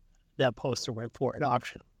money that poster went for at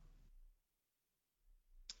auction?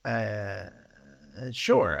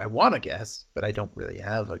 Sure. I want to guess, but I don't really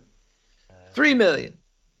have a $3 million.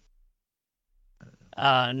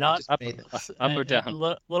 Not up or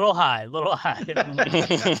down. Little high.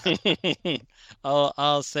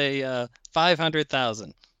 I'll say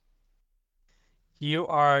 500,000. You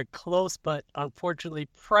are close, but unfortunately,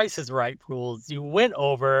 Price is Right rules. You went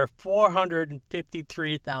over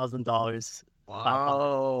 $453,000.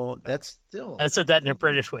 Wow, that's still. I said that in a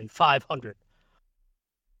British way. 500.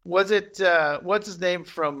 Was it what's his name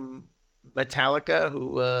from Metallica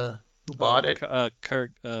who bought it?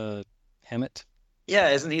 Kirk Hammett.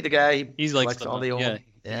 Yeah, isn't he the guy? He's like all the old.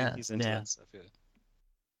 Yeah, he's into that stuff. Yeah.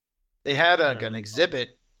 They had an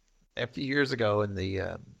exhibit a few years ago in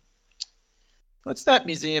the what's that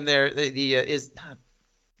museum there? Is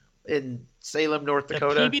in Salem, North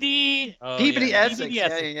Dakota. Peabody. Peabody, Essex.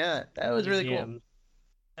 Yeah. That was really cool.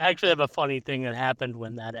 I actually have a funny thing that happened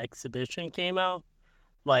when that exhibition came out.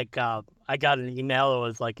 like I got an email. It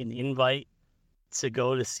was like an invite to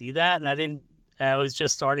go to see that, and I was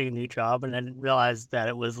just starting a new job, and I didn't realize that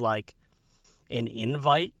it was like an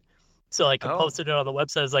invite. So like I posted it on the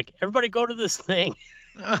website. I was like, everybody go to this thing.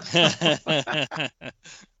 Whoopsie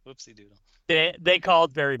doodle. They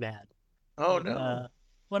called very mad. Oh no.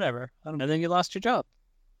 Whatever. And then you lost your job.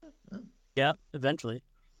 Yeah, eventually.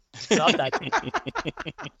 Not that.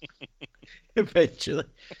 Eventually.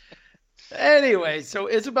 Anyway, so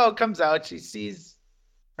Isabel comes out. She sees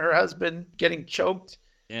her husband getting choked.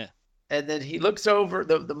 Yeah. And then he looks over,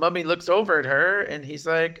 the mummy looks over at her, and he's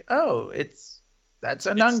like, oh, that's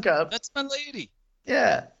a nun cub. That's my lady.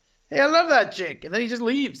 Yeah. Hey, I love that chick. And then he just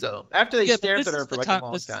leaves, though. After they stares at her for like a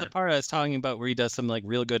long This time. is the part I was talking about where he does some like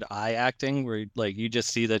real good eye acting, where like you just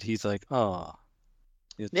see that he's like, oh.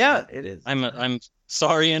 Yeah, it is. I'm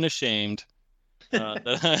sorry and ashamed.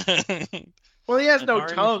 Well, he has no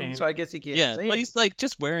tongue, so I guess he can't. Yeah, say but it. he's like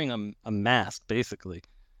just wearing a mask, basically.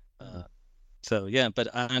 So yeah, but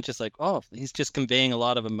I'm just like, oh, he's just conveying a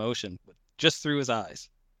lot of emotion just through his eyes,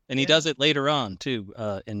 and he does it later on too,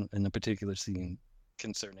 in a particular scene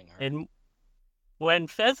concerning her. And when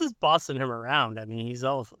Fez is bossing him around, I mean, he's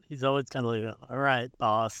always kind of like, all right,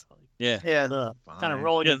 boss. Yeah. Kind of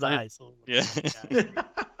rolling his eyes. Yeah.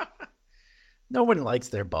 No one likes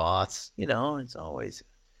their boss, it's always.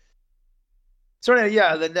 So anyway,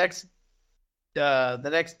 yeah, the next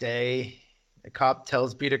day, the cop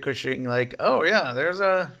tells Peter Cushing, like, oh yeah, there's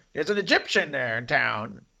an Egyptian there in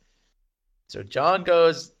town. So John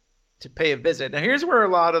goes to pay a visit. Now here's where a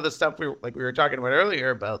lot of the stuff we were talking about earlier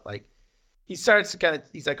about, like, he starts to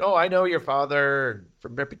he's like, oh, I know your father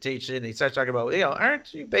from reputation. He starts talking about,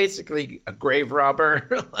 aren't you basically a grave robber?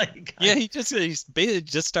 Yeah, he basically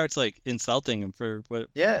just starts like insulting him for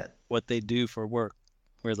what they do for work.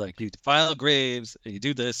 Where like you file graves, you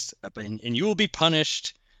do this, and you will be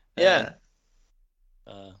punished. Yeah.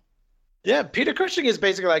 Yeah, Peter Cushing is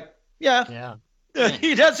basically like, yeah.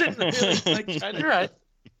 He doesn't really you're right.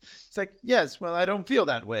 It's like, yes, well, I don't feel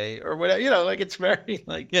that way, or whatever. It's very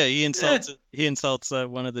like. Yeah, he insults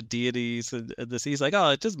one of the deities. This, he's like,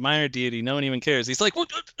 oh, it's just minor deity. No one even cares. He's like, what?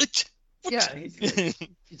 Yeah, he's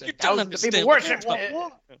like, thousands of people worship it.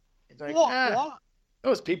 He's like, what?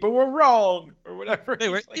 Those people were wrong, or whatever. They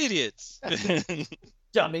were idiots.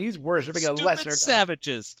 Dummies worshiping a lesser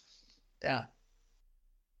savages. Yeah.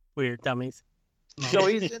 Weird dummies. So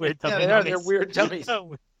he's weird dummies. They're weird dummies.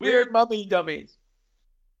 Weird mummy dummies.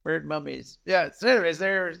 Weird mummies. Yeah. So anyways,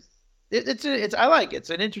 I like it. It's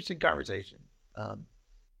an interesting conversation.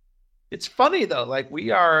 It's funny though. Like we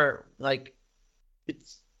are like,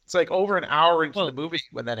 it's like over an hour into the movie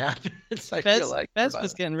when that happens. I feel like Fez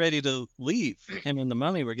was getting ready to leave. Him and the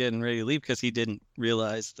mummy were getting ready to leave because he didn't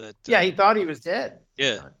realize that. Yeah, he thought he was dead.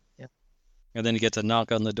 Yeah. Yeah. And then he gets a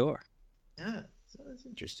knock on the door. Yeah. So that's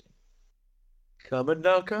interesting. Come and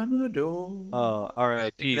knock on the door. Oh,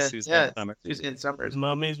 R.I.P. Susan Summers. Susan Summers.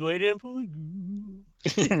 Mommy's waiting for you.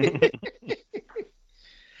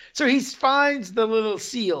 So he finds the little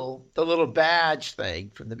seal, the little badge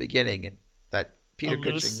thing from the beginning, and that Peter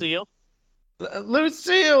Cushing. Lucille.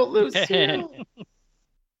 Lucille.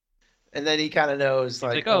 And then he kind of knows,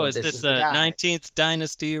 like, oh, is this the 19th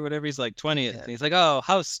dynasty or whatever? He's like 20th. And he's like, oh,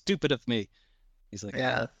 how stupid of me. He's like,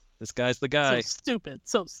 yeah. This guy's the guy.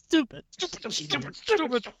 So stupid.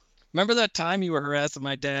 Remember that time you were harassing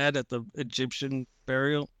my dad at the Egyptian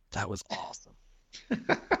burial? That was awesome.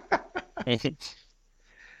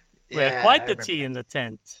 We had quite the tea in the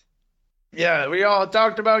tent. Yeah, we all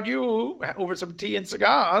talked about you over some tea and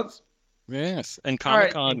cigars. Yes, and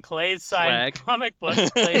Comic-Con. And Clay's signed comic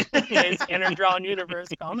books. Clay's Inner-Drawn Universe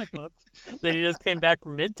comic books. Then he just came back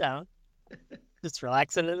from Midtown. Just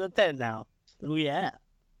relaxing in the tent now. Oh, yeah.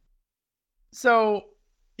 So,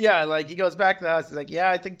 yeah, like he goes back to the house. He's like,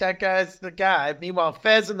 yeah, I think that guy's the guy. Meanwhile,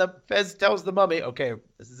 Fez tells the mummy, okay,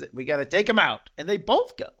 this is it. We got to take him out. And they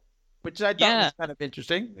both go, which I thought was kind of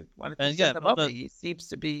interesting. Why don't you send him up? He seems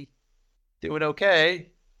to be doing okay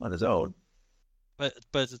on his own. But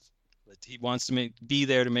he wants to be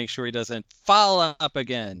there to make sure he doesn't follow up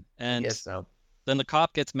again. And yes, so. Then the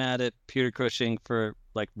cop gets mad at Peter Cushing for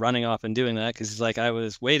like running off and doing that because he's like, I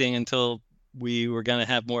was waiting until we were going to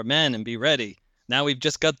have more men and be ready. Now we've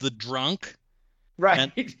just got the drunk.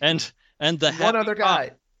 Right. And the one other guy.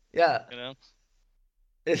 Cop, yeah.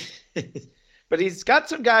 But he's got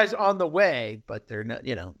some guys on the way, but they're not,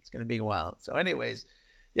 it's going to be a while. So anyways,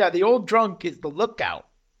 yeah, the old drunk is the lookout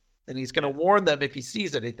and he's going to warn them if he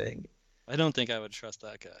sees anything. I don't think I would trust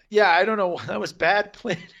that guy. Yeah, I don't know. That was bad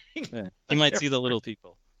planning. Yeah. He might see the little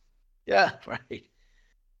people. Yeah, right.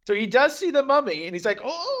 So he does see the mummy, and he's like,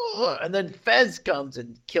 oh, and then Fez comes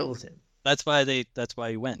and kills him. That's why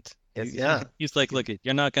he went. Yeah. He's like, look,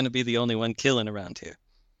 you're not going to be the only one killing around here.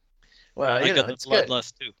 Well, I got the it's good.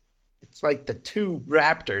 bloodlust too. It's like the two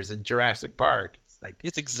raptors in Jurassic Park. It's like,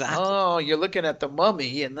 It's exactly. oh, you're looking at the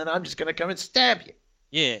mummy, and then I'm just gonna come and stab you.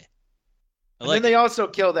 Yeah. And then they also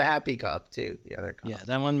kill the happy cop too, the other cop. Yeah,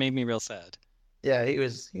 that one made me real sad. Yeah, he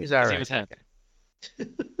was all right. He was happy.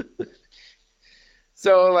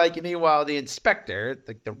 So, like, meanwhile, the inspector,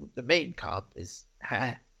 the main cop, is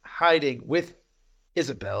hiding with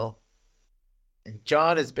Isabel, and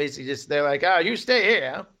John is basically just they're like, "Oh, you stay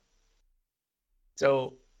here."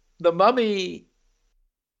 So the mummy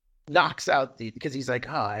knocks out because he's like,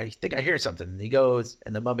 "Oh, I think I hear something." And he goes,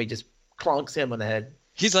 and the mummy just clonks him on the head.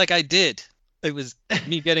 He's like, I did. It was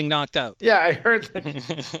me getting knocked out. Yeah, I heard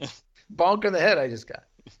the bonk on the head I just got.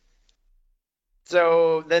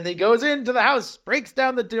 So then he goes into the house, breaks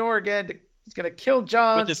down the door again. He's gonna kill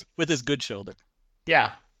John with his good shoulder.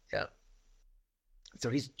 Yeah.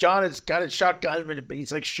 So John has got a shotgun, but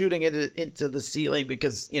he's like shooting it into the ceiling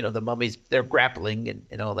because the mummies, they're grappling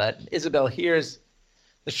and all that. And Isabel hears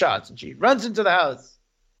the shots and she runs into the house.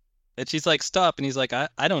 And she's like, stop. And he's like,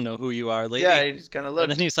 I don't know who you are, lady. Yeah, he just kind of looks.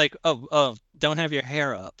 And then he's like, oh, don't have your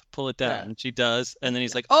hair up. Pull it down. Yeah. And she does. And then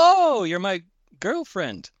he's like, oh, you're my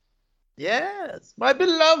girlfriend. Yes, my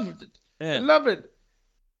beloved. Yeah. Beloved.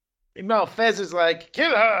 Meanwhile, Fez is like, kill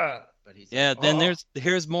her. But he's yeah, like, then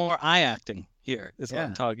here's more eye acting here. Is what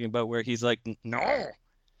I'm talking about, where he's like, no.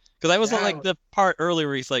 Because I was like the part earlier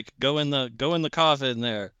where he's like, go in the coffin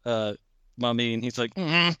there, mummy. And he's like,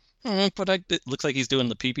 but it looks like he's doing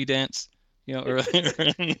the pee-pee dance, earlier.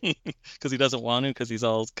 Because he doesn't want to, because he's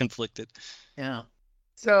all conflicted. Yeah.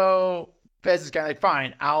 So Fez is kind of like,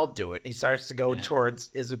 fine, I'll do it. He starts to go towards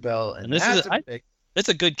Isabel. And this it's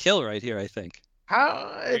a good kill right here, I think.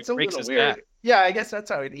 It's a little weird. Back. Yeah, I guess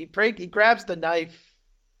that's how he grabs the knife,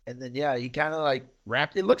 and then he kind of like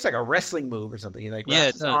wrapped. It looks like a wrestling move or something. He like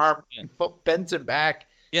wraps his arm, bends him back.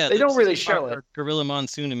 Yeah, they don't really show it. Gorilla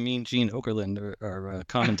Monsoon and Mean Gene Okerlund are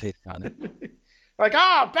commentating on it. Like,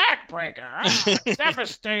 backbreaker,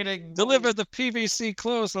 devastating. Deliver the PVC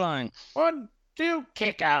clothesline. 1, 2,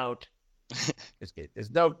 kick out.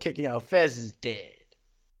 There's no kicking out. Fez is dead.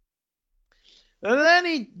 And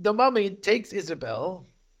then the mummy takes Isabel,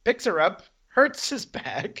 picks her up, hurts his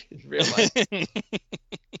back in real life.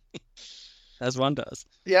 As one does.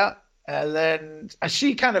 Yeah. And then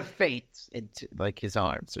she kind of faints into like his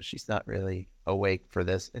arms, so she's not really awake for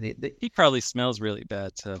this. And he probably smells really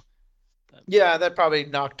bad, so. Yeah, that probably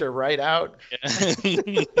knocked her right out.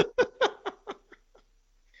 Yeah.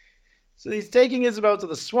 So he's taking Isabel to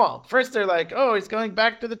the swamp. First they're like, oh, he's going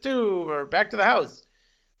back to the tomb or back to the house.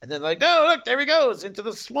 And then like, no, look, there he goes into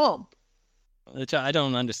the swamp. Which I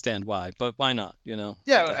don't understand why, but why not,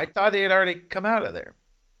 Yeah, I thought he had already come out of there.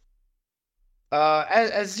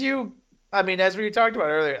 As we talked about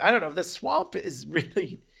earlier, I don't know, the swamp is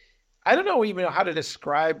really, I don't know even how to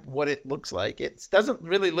describe what it looks like. It doesn't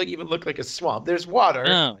really even look like a swamp. There's water.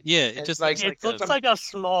 No, yeah, it just looks like a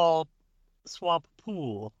small swamp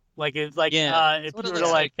pool. Like it's like if you were to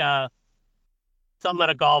like something at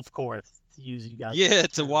a golf course to use you guys. Yeah,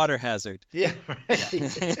 it's a water hazard. Yeah,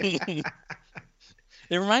 right.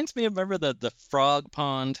 It reminds me of the frog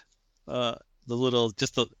pond, I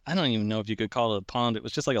don't even know if you could call it a pond. It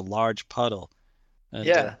was just like a large puddle. And,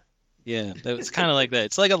 yeah, it's kind of like that.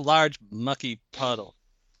 It's like a large mucky puddle.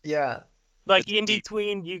 Yeah, like in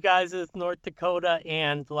between you guys' North Dakota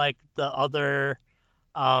and like the other.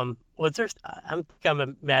 I'm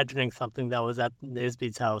imagining something that was at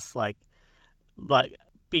Nisbe's house, like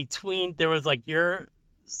between there was like your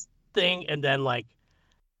thing and then like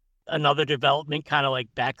another development kind of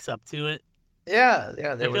like backs up to it. Yeah.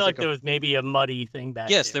 I feel like there was maybe a muddy thing back.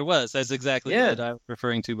 Yes, there was. That's exactly what I was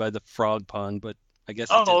referring to by the frog pond, but I guess.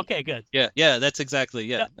 Oh, okay, good. Yeah, that's exactly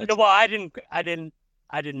Well, I didn't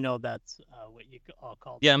know that's what you all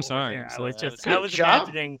called. Yeah, I'm sorry. I was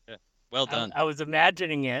imagining. Yeah. Well done. I was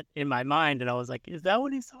imagining it in my mind, and I was like, "Is that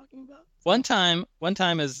what he's talking about?" One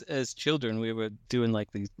time, as children, we were doing like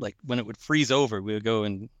when it would freeze over, we would go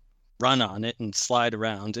and run on it and slide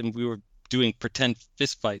around, and we were doing pretend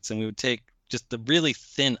fist fights, and we would take just the really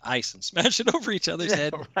thin ice and smash it over each other's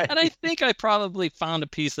head. Right. And I think I probably found a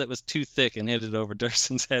piece that was too thick and hit it over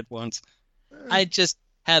Durson's head once. I just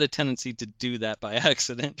had a tendency to do that by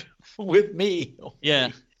accident. With me. Yeah.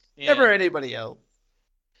 Never anybody else.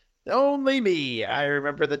 Only me. I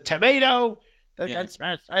remember the tomato I got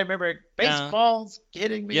smashed. I remember baseballs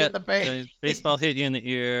hitting me in the face. The baseball hit you in the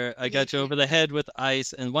ear. I got you over the head with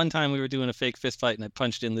ice. And one time we were doing a fake fist fight, and I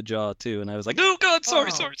punched you in the jaw too. And I was like, "Oh God,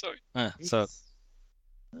 sorry." So I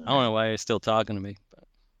don't know why you're still talking to me.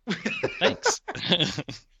 But thanks.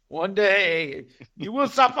 One day you will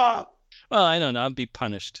suffer. Well, I don't know. I'll be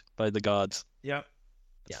punished by the gods. Yep.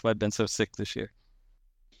 That's why I've been so sick this year.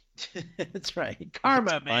 That's right.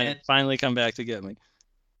 Karma, man. Finally come back to get me.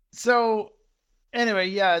 So, anyway,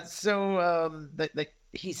 yeah. So,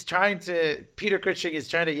 he's trying to. Peter Cushing is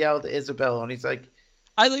trying to yell to Isabel, and he's like,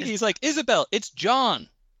 he's like, Isabel, it's John.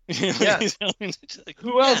 Yeah. Like,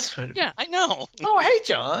 who else? Yeah, I know. Oh, hey,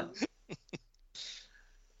 John.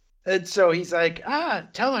 And so he's like,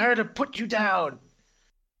 tell her to put you down.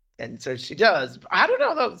 And so she does. I don't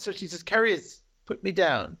know though. So she says, Karis, put me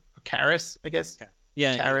down. Karis, I guess.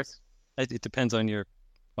 Yeah. Karis. It depends on your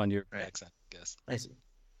accent, I guess. I see.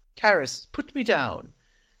 Karis, put me down.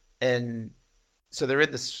 And so they're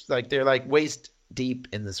in this, like, they're like waist deep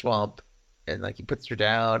in the swamp. And like he puts her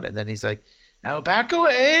down. And then he's like, now back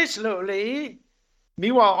away slowly.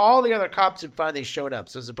 Meanwhile, all the other cops have finally showed up.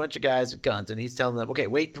 So there's a bunch of guys with guns. And he's telling them, okay,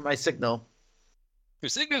 wait for my signal. Your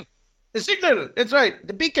signal. The signal. That's right.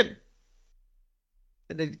 The beacon.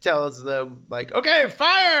 And then he tells them, like, okay,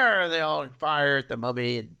 fire. And they all fire at the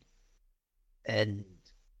mummy. And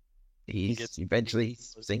he eventually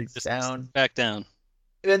sinks down. Back down.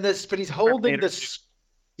 And but he's holding this.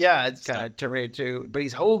 Yeah, it's kind of Terminator 2. But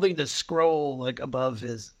he's holding the scroll like above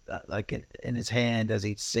his, like in his hand as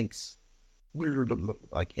he sinks,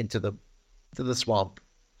 like into the swamp.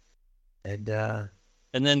 And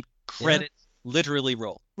then credits literally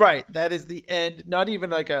roll. Right, that is the end. Not even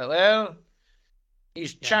like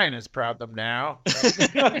he's China's problem now.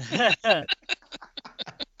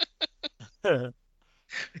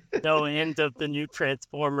 No end of the new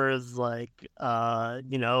Transformers, like,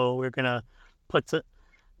 we're gonna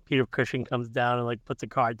Peter Cushing comes down and like puts a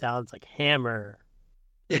card down. It's like hammer.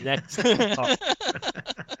 The next card.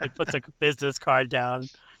 Like puts a business card down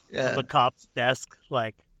on the cop's desk.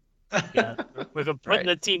 Like, we're putting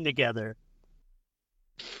a team together.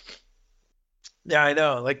 Yeah, I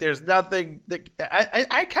know. Like, there's nothing that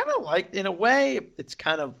I kind of like. In a way, it's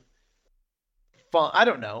kind of fun. I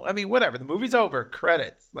don't know. I mean, whatever. The movie's over.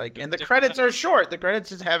 Credits, like, and the credits are short. The credits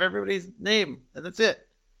just have everybody's name, and that's it.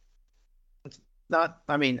 It's not.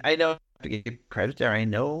 I mean, I know to give credit there. I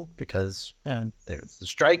know because there's the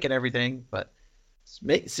strike and everything, but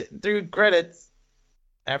sitting through credits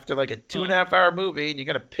after like a 2.5 hour movie, and you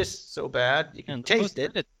gotta piss so bad you can taste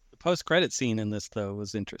it. The post-credit scene in this though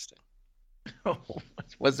was interesting. Oh,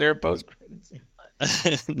 was there a post-credit scene?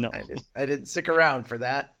 No, I didn't stick around for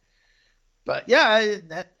that. But yeah,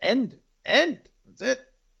 that end. That's it.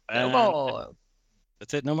 No more.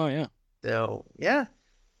 That's it. No more. Yeah. So yeah.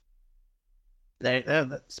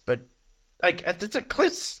 But like it's a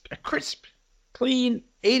crisp, clean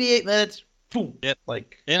 88 minutes. Boom. Yep.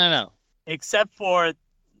 Like in and out. Except for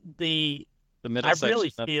the middle. I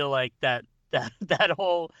really feel like that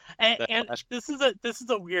whole and this is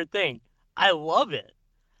a weird thing. I love it,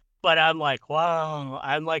 but I'm like, wow.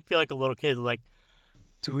 I'm like feel like a little kid. Like,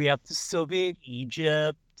 do we have to still be in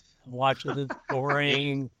Egypt? Watch the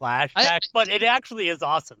boring flashback, but it actually is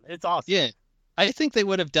awesome. It's awesome. Yeah, I think they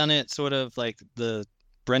would have done it sort of like the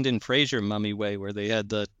Brendan Fraser mummy way, where they had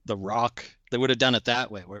the rock. They would have done it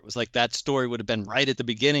that way, where it was like that story would have been right at the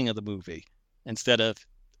beginning of the movie, instead of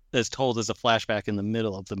as told as a flashback in the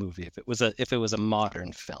middle of the movie. If it was a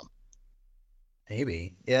modern film,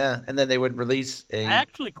 maybe, yeah. And then they would release a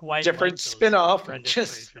actually quite different spin-off.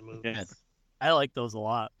 Just yeah. I like those a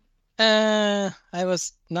lot. I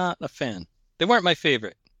was not a fan. They weren't my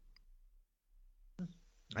favorite.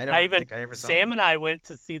 I think I ever saw Sam and I went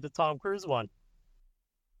to see the Tom Cruise one.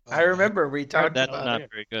 I remember we talked that's about not it.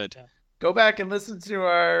 very good. Yeah. Go back and listen to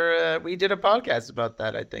our. We did a podcast about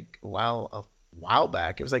that. I think a while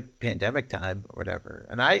back. It was like pandemic time or whatever.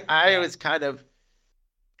 And I was kind of,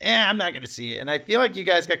 I'm not going to see it. And I feel like you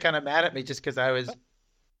guys got kind of mad at me just because I was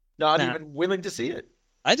not even willing to see it.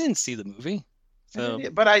 I didn't see the movie. So,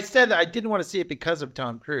 but I said I didn't want to see it because of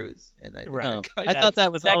Tom Cruise, and I thought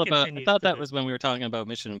that was all about. I thought that was when we were talking about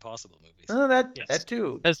Mission Impossible movies. Oh, that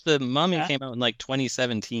too. Because the Mummy came out in like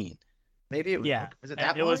 2017. Maybe it was. Yeah, was it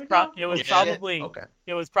that? It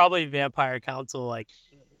was probably Vampire Council, like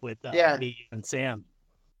with me and Sam.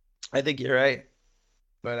 I think you're right,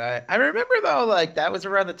 but I remember though, like that was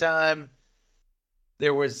around the time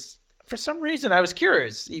there was. For some reason, I was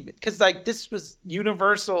curious, even because like this was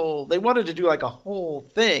Universal. They wanted to do like a whole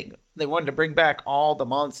thing. They wanted to bring back all the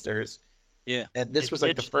monsters, Yeah. And this It was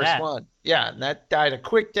like the ditched first that. one. Yeah, and that died a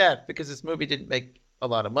quick death because this movie didn't make a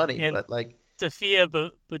lot of money. And But like, Sophia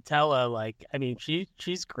Butella, like, I mean,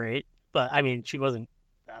 she's great, but I mean, she wasn't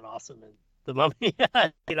that awesome in the Mummy,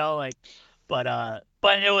 but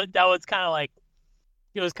it was that was kind of like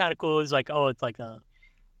it was kind of cool. It was like, oh, it's like a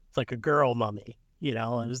girl mummy, It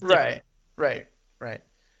was different. right.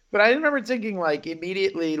 But I remember thinking like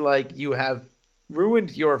immediately, like you have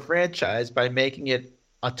ruined your franchise by making it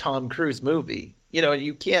a Tom Cruise movie.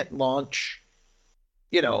 You can't launch,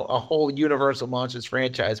 a whole Universal Monsters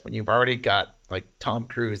franchise when you've already got like Tom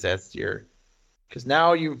Cruise as because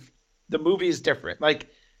now the movie is different. Like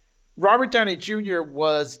Robert Downey Jr.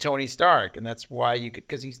 was Tony Stark, and that's why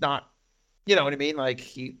because he's not, you know what I mean? Like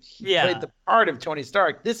he played the part of Tony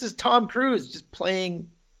Stark. This is Tom Cruise just playing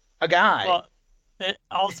a guy. Well,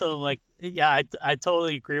 also, like, yeah, I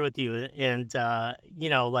totally agree with you, and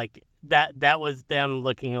like that was them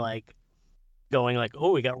looking like going like,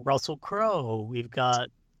 oh, we got Russell Crowe, we've got,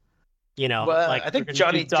 Well, like I think we're gonna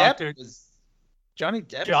Johnny do Depp was Johnny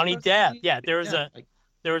Depp. Johnny supposed to Depp. be- Yeah, like,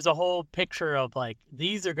 there was a whole picture of like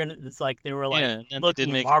these are gonna. It's like they were like Yeah, and they looking did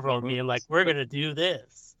at make Marvel more and being like, movies. we're gonna do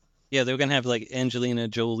this. Yeah, they were gonna have like Angelina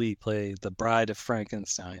Jolie play the Bride of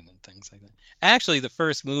Frankenstein and things like that. Actually, the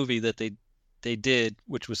first movie that they did,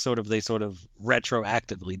 which was they sort of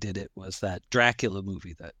retroactively did it, was that Dracula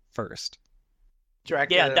movie that first.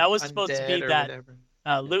 Dracula. Yeah, that was supposed to be Undead or that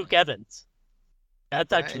whatever. Luke Evans.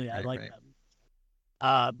 That's Right, actually I right, like right.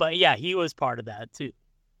 that. But yeah, he was part of that too.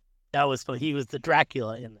 He was the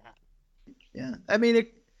Dracula in that. Yeah, I mean,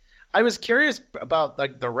 I was curious about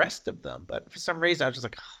like the rest of them, but for some reason I was just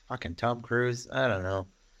like, oh, fucking Tom Cruise. I don't know.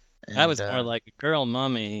 I was And, more like a girl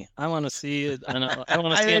mummy. I want to see it. I want to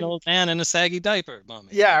I see an didn't- old man in a saggy diaper mummy.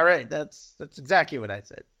 Yeah, right. That's exactly what I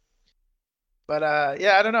said. But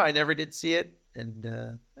yeah, I don't know. I never did see it, and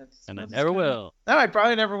And I never will. No, I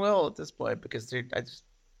probably never will at this point because I just.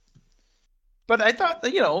 But I thought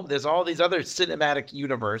that there's all these other cinematic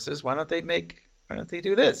universes. Why don't they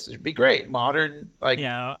do this? It'd be great. Modern, like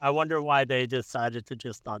Yeah, I wonder why they decided to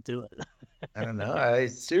just not do it. I don't know. I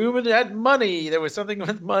assume it had money. There was something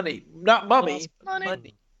with money, not mummy,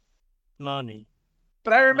 money. Money.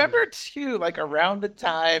 But I remember too, like around the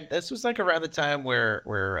time. This was like around the time where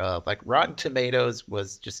like Rotten Tomatoes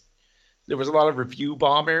was just there was a lot of review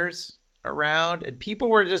bombers around, and people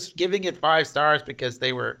were just giving it 5 stars because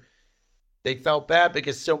they felt bad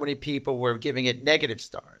because so many people were giving it negative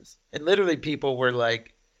stars, and literally people were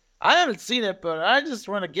like, "I haven't seen it, but I just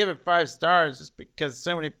want to give it 5 stars just because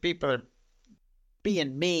so many people are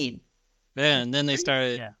being mean." Yeah, and then they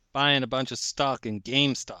started Yeah. buying a bunch of stock in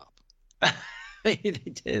GameStop. They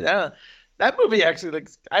did. That movie actually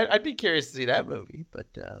looks. I'd be curious to see that movie, but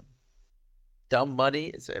Dumb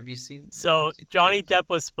Money. Have you seen? So Johnny Depp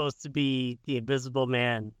was supposed to be the Invisible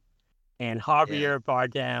Man, and Javier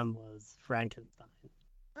Bardem was Frankenstein.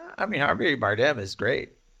 I mean, Javier Bardem is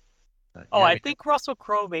great. Oh, I think Russell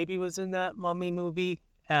Crowe maybe was in that Mummy movie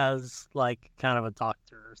as like kind of a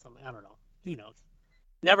doctor or something. I don't know. Who knows?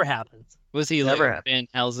 Never happens. Was he Never like a happened. Van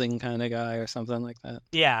Helsing kind of guy or something like that?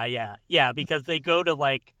 Yeah. Because they go to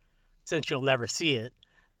like, since you'll never see it,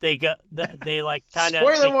 they like kind of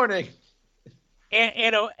Spoiler warning.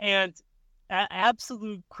 and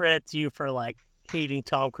absolute credit to you for like hating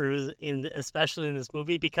Tom Cruise especially in this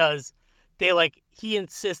movie because he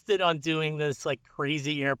insisted on doing this like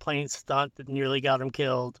crazy airplane stunt that nearly got him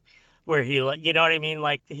killed, where he like you know what I mean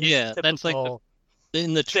like his Yeah, that's like typical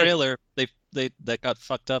in the trailer they that got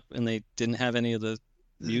fucked up and they didn't have any of the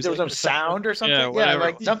music. There was no or something. sound or something. Yeah, Yeah, whatever.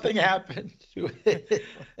 like something happened to it.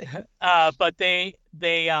 but they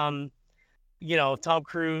Tom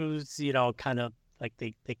Cruise kind of like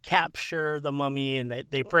they capture the mummy and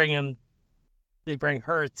they bring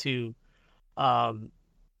her to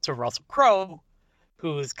Russell Crowe,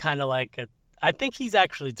 who is kind of like I think he's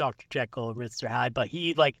actually Dr. Jekyll and Mr. Hyde, but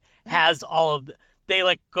he like has all of they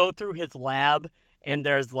like go through his lab and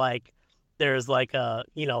there's like a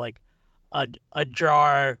like a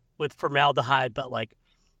jar with formaldehyde, but like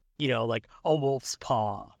like a wolf's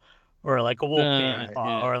paw or like a wolfman's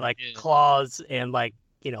paw yeah, or like yeah. claws and like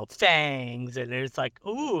fangs, and it's like,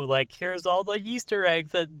 ooh, like here's all the Easter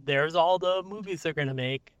eggs that there's all the movies they're gonna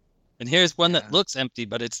make. And here's one Yeah. that looks empty,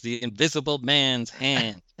 but it's the Invisible Man's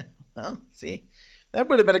hand. Well, see, that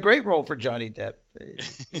would have been a great role for Johnny Depp.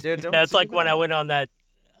 That's like when I went on that.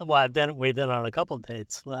 Well, we've been on a couple of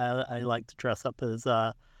dates. I like to dress up as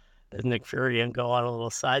Nick Fury and go on a little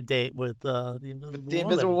side date with the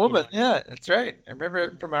Invisible Woman. Yeah, that's right. I remember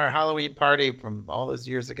it from our Halloween party from all those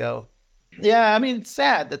years ago. Yeah, I mean, it's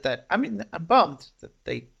sad that. I mean, I'm bummed that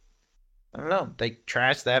they I don't know. They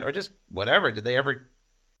trashed that or just whatever. Did they ever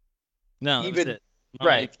No, that was even? it. Mummy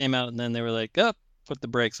Right. came out, and then they were like, "Up, put the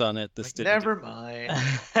brakes on it." This Like, didn't. never mind.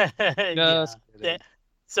 Yeah. Just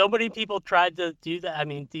So many people tried to do that. I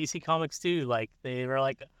mean, DC Comics too. Like they were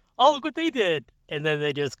like, "Oh, look what they did," and then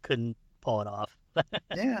they just couldn't pull it off.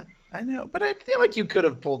 Yeah, I know. But I feel like you could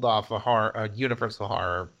have pulled off a universal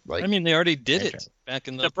horror. Like, I mean, they already did it franchise. back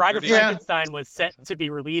in the. The Bride of 30s. Yeah. Frankenstein was set to be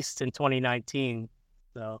released in 2019,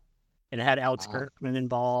 so and it had Alex Wow. Kurtzman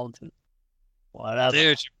involved. And whatever.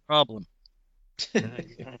 There's your problem. So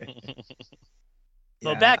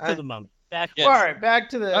Yeah, back to the Mummy. Back. Yeah. All right, back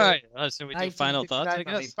to the. All right, so we do final thoughts, I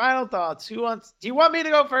 1959 guess. Final thoughts. Who wants? Do you want me to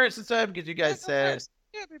go first this time? Because you guys Yeah, go said. first.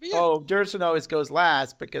 Yeah, maybe. Yeah. Oh, Durson always goes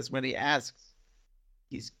last because when he asks,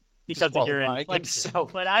 he's Because of your disqualifying inflection.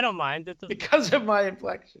 himself But I don't mind. because of my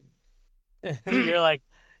inflection. You're like,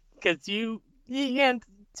 because and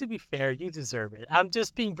to be fair, you deserve it. I'm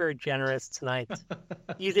just being very generous tonight.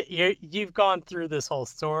 You've gone through this whole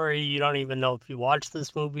story. You don't even know if you watched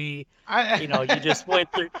this movie. You just went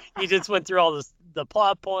through all the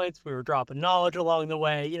plot points. We were dropping knowledge along the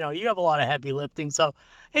way. You have a lot of heavy lifting, so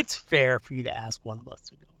it's fair for you to ask one of us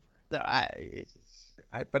to go.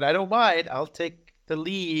 But I don't mind. I'll take the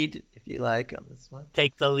lead if you like on this one.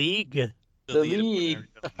 Take the league. The lead.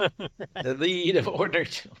 The lead of Ordinary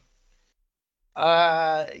Children.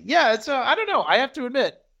 Yeah. So I don't know. I have to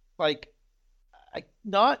admit, like,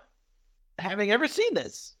 not having ever seen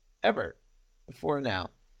this ever before now,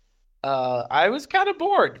 I was kind of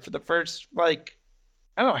bored for the first, like,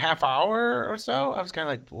 I don't know, half hour or so. I was kind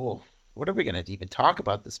of like, whoa, what are we gonna even talk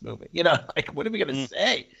about this movie? Like, what are we gonna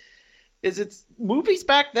say? Movies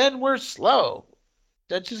back then were slow.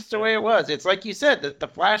 That's just the way it was. It's like you said, the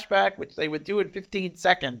flashback, which they would do in 15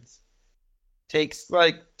 seconds, takes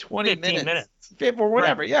like 20 minutes. Or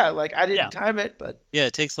whatever. Right. Yeah, like I didn't time it, but yeah,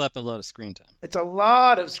 it takes up a lot of screen time. It's a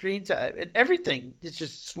lot of screen time, and everything is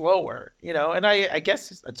just slower, And I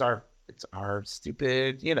guess it's our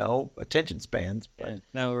stupid, attention spans. But yeah,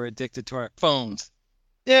 now we're addicted to our phones.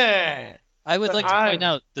 Yeah, I would like to point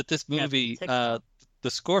out that this movie, the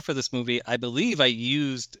score for this movie, I believe I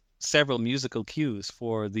used several musical cues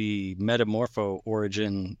for the Metamorpho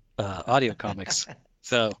origin audio comics.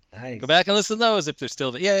 So nice. Go back and listen to those if they're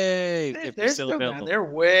still if they're still available. They're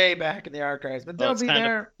way back in the archives, but they'll be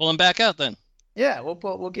there. Pull them back out then. Yeah, we'll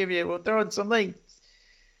throw in some links.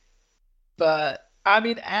 But I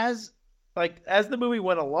mean, as the movie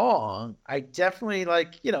went along, I definitely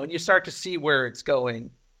and you start to see where it's going.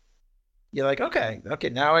 You're like, okay,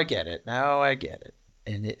 now I get it.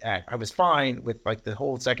 And I was fine with the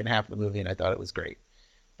whole second half of the movie, and I thought it was great.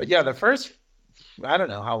 But yeah, the first, I don't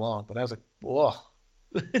know how long, but I was like, whoa.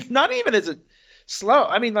 It's not even as slow.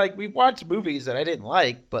 I mean, we've watched movies that I didn't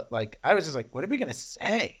like, but I was just like, what are we gonna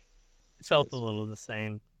say? It felt a little the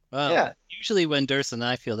same. Well, yeah. Usually when Durst and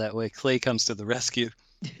I feel that way, Clay comes to the rescue.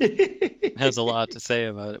 Has a lot to say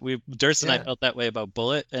about it. Durst and I felt that way about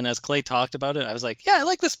Bullet, and as Clay talked about it, I was like, yeah, I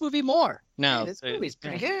like this movie more now. This movie's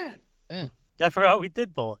pretty good. Yeah. I forgot we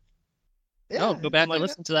did Bullet. Yeah, go back and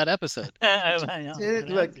listen to that episode. I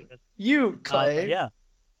know. You, Clay. Yeah.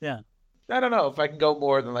 I don't know if I can go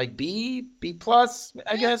more than B plus,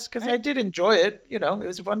 I guess, because I did enjoy it. It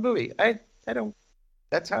was a fun movie. I don't.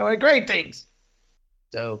 That's how I grade things.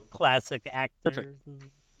 So classic actors.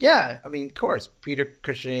 Yeah, I mean, of course, Peter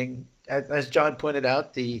Cushing, as John pointed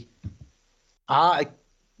out,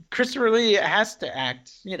 Christopher Lee has to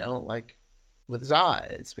act, with his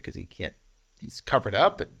eyes because he's covered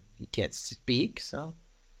up and he can't speak. So,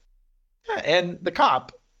 yeah, and the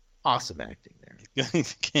cop, awesome acting there.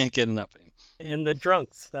 Can't get enough of him. And the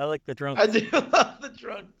drunks. I like the drunks. I do love the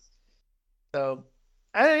drunks. So,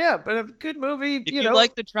 but a good movie. If you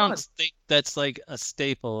like the drunks, that's like a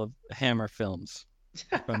staple of Hammer films.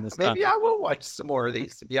 From this Maybe I will watch some more of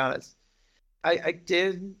these. To be honest, I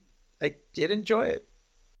did enjoy it,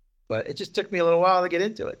 but it just took me a little while to get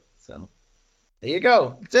into it. So, there you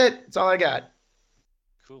go. That's it. That's all I got.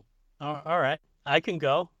 Cool. All right, I can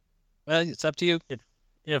go. Well, it's up to you.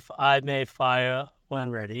 If I may fire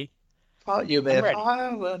when ready. You may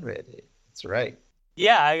fire when ready. That's right.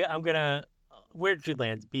 Yeah, I'm gonna. Where did you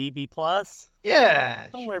land? B plus? Yeah.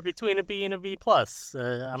 Somewhere between a B and a B plus.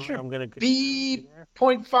 I'm gonna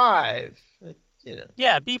B.5.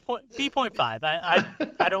 Yeah, B.5.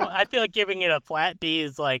 I feel like giving it a flat B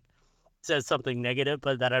is says something negative,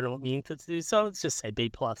 but that I don't mean to do. So let's just say B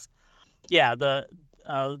plus. Yeah,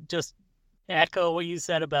 just echo what you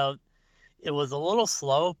said about. It was a little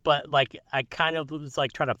slow, but I kind of was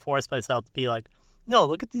trying to force myself to be no,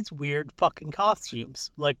 look at these weird fucking costumes.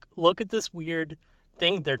 Look at this weird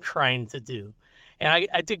thing they're trying to do. And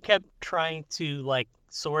I did kept trying to like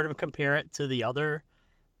sort of compare it to the other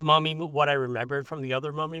Mummy, what I remembered from the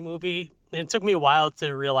other Mummy movie. And it took me a while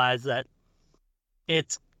to realize that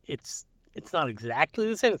it's it's it's not exactly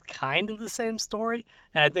the same. It's kind of the same story,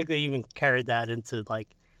 and I think they even carried that into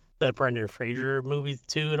like the Brendan Fraser movies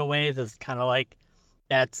too, in a way. That's kind of like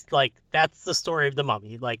that's the story of the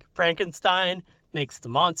Mummy. Like Frankenstein makes the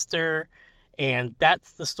monster, and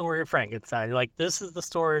that's the story of Frankenstein. Like this is the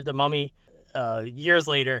story of the Mummy, years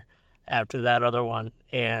later after that other one,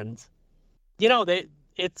 and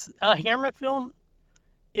it's a Hammer film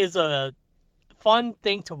is a fun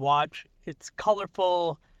thing to watch. It's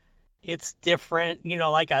colorful. It's different.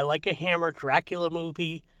 Like I like a Hammer Dracula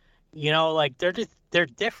movie. Like they're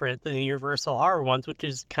different than the Universal horror ones, which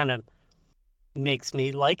is kind of makes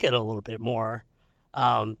me like it a little bit more.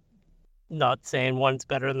 Not saying one's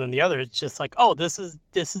better than the other. It's just like, oh, this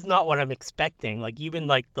is not what I'm expecting. Like even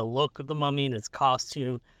like the look of the Mummy and his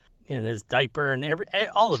costume and his diaper and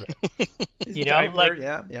all of it. Diaper, like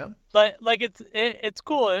yeah. But like it's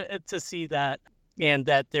cool to see that, and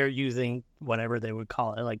that they're using whatever they would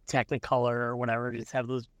call it, like Technicolor or whatever, just have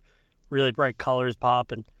those really bright colors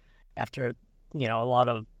pop. And after a lot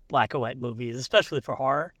of black and white movies, especially for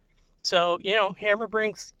horror, so Hammer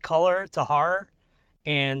brings color to horror,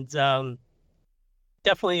 and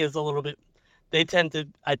definitely is a little bit. They tend to,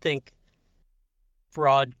 I think,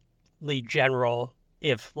 broadly general.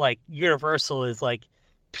 If like Universal is like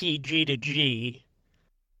PG to G,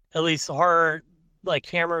 at least horror, like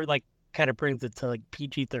Hammer, like kind of brings it to like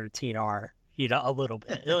PG-13R, a little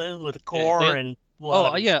bit with gore and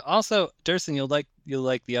blood. Oh yeah. Also, Durston, you'll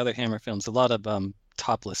like the other Hammer films. A lot of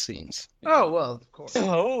topless scenes. Oh well, of course.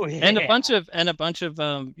 Oh yeah. And a bunch of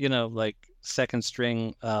like second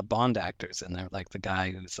string Bond actors in there, like the guy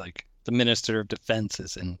who's like the Minister of Defense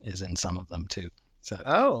is in some of them too. So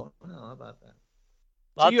Oh, well, how about that?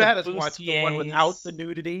 So Lots you of had us watch the one bustiers. without the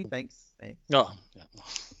nudity. Thanks. oh yeah.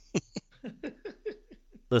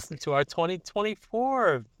 Listen to our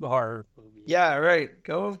 2024 horror movie. Yeah, right.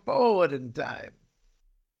 Go forward in time.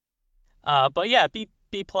 But yeah, B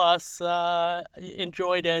plus.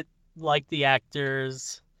 Enjoyed it. Liked the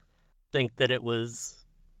actors. Think that it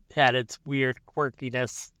had its weird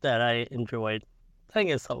quirkiness that I enjoyed. I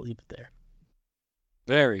guess I'll leave it there.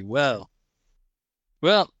 Very well.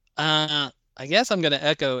 Well, I guess I'm going to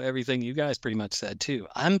echo everything you guys pretty much said too.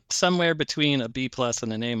 I'm somewhere between a B plus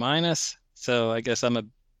and an A minus, so I guess I'm a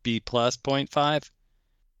B plus 0.5.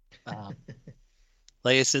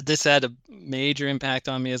 Like I said, this had a major impact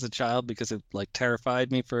on me as a child because it like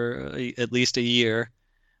terrified me for at least a year.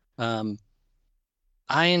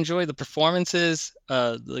 I enjoy the performances.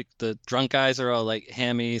 Like the drunk guys are all like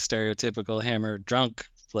hammy, stereotypical Hammer drunk,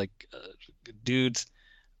 like dudes.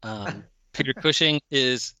 Peter Cushing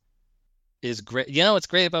is great. What's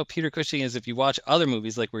great about Peter Cushing is if you watch other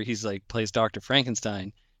movies like where he's like plays Dr.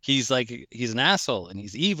 Frankenstein, he's an asshole and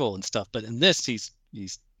he's evil and stuff. But in this, he's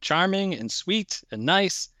charming and sweet and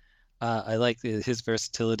nice. I like his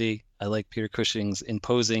versatility. I like Peter Cushing's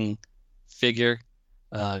imposing figure.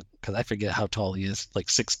 Because I forget how tall he is, like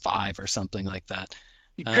 6'5" or something like that.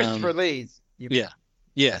 Christopher Lee's. Yeah.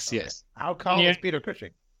 Yes. Yes. How tall is Peter Cushing?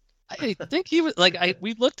 I think he was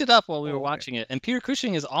we looked it up while we were watching it, and Peter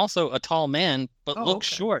Cushing is also a tall man, but looks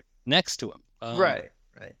short next to him. Right.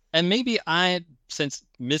 And maybe since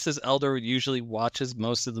Mrs. Elder usually watches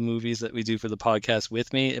most of the movies that we do for the podcast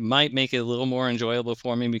with me, it might make it a little more enjoyable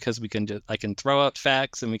for me because I can throw out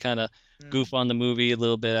facts and we kind of goof on the movie a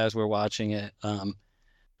little bit as we're watching it.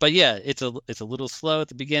 But yeah, it's a little slow at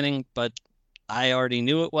the beginning, but I already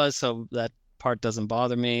knew it was, so that part doesn't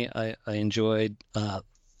bother me. I enjoyed,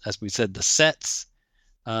 as we said, the sets.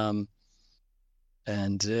 And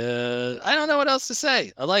I don't know what else to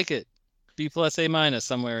say. I like it. B plus A minus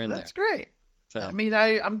somewhere in there. That's great. So, I mean,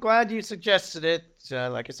 I'm glad you suggested it.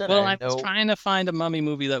 Like I said, well, I was trying to find a Mummy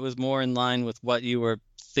movie that was more in line with what you were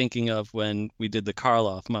thinking of when we did the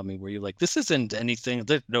Karloff Mummy, where you're like, this isn't anything.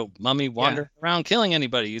 There's no Mummy wandering around killing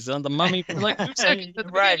anybody. He's on the Mummy for like 2 seconds.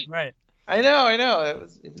 Right. I know. It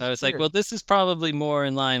was I was like, well, this is probably more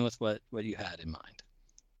in line with what you had in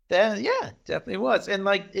mind. Yeah, definitely was. And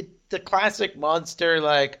like the classic monster,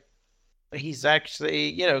 like he's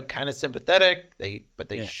actually, kind of sympathetic. They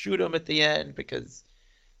shoot him at the end because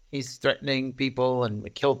he's threatening people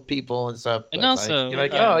and killed people and stuff. And but also,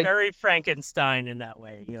 very Frankenstein in that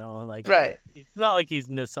way, like right. It's not like he's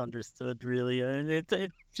misunderstood, really.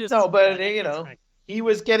 It just no, but he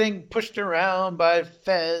was getting pushed around by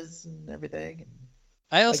Fez and everything.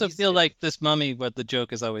 I also feel like this Mummy, what the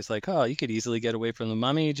joke is always like, oh, you could easily get away from the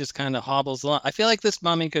Mummy. He just kind of hobbles along. I feel like this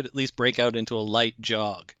Mummy could at least break out into a light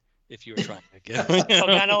jog if you were trying to get. So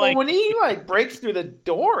kind of like when he like breaks through the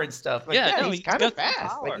door and stuff, like Yeah, no, he's he's kind of got some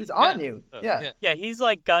fast. power. Like he's on Yeah. you. Oh, Yeah. yeah, he's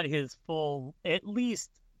like got his full, at least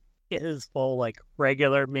his full like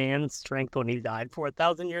regular man strength when he died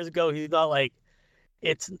 4,000 years ago. He's not like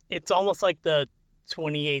it's almost like the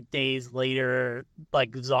 28 days later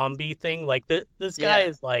like zombie thing. Like this guy Yeah.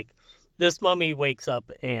 is like, this mummy wakes up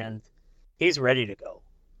and he's ready to go.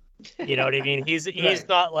 You know what I mean? He's Right.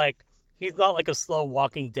 not like a slow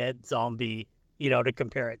Walking Dead zombie. You know, to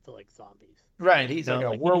compare it to like zombies. Right. He's No, like a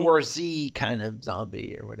like- World War Z kind of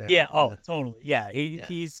zombie or whatever. Yeah. Oh, totally. Yeah. Yeah.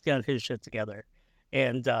 He's got his shit together.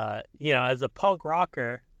 And, you know, as a punk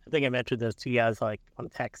rocker, I think I mentioned this to you guys like on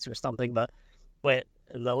text or something, but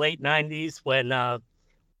in the late 90s when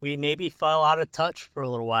we maybe fell out of touch for a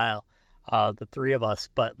little while, the three of us.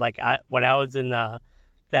 But like when I was in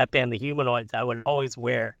that band, the Humanoids, I would always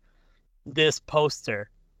wear this poster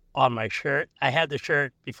on my shirt. I had the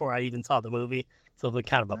shirt before I even saw the movie, so it was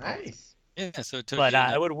kind of a poster. Nice. Yeah, so it took But you,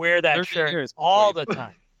 I would wear that 30 shirt years all before the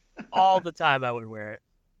time. All the time I would wear it.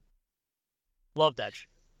 Love that shit.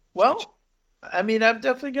 Well, I mean, I'm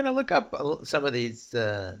definitely gonna look up some of these.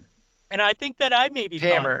 And I think that I maybe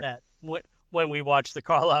Hammer. thought that when we watched the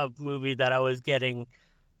Carlisle movie that I was getting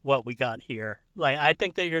what we got here. Like, I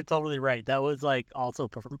think that you're totally right. That was like also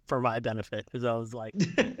for my benefit, because I was like,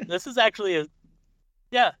 this is actually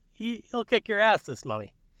he'll kick your ass, this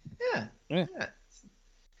mummy. Yeah. Yeah. Yeah.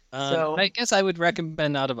 So- I guess I would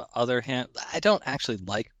recommend out of other I don't actually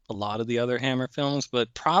like a lot of the other Hammer films,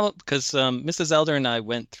 but probably because Mrs. Elder and I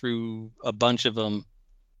went through a bunch of them,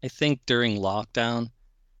 I think during lockdown,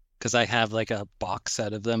 because I have like a box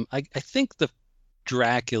set of them. I think the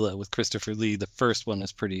Dracula with Christopher Lee, the first one,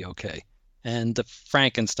 is pretty okay. And the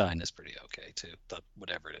Frankenstein is pretty okay too. The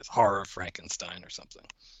whatever it is, Horror Frankenstein or something.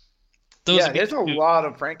 Those Yeah, would be there's a the two- lot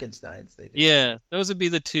of Frankensteins. They do. Yeah, those would be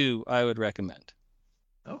the two I would recommend.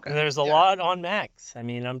 Okay. And there's a Yeah. lot on Max. I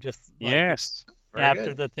mean, I'm just like, Yes. Very after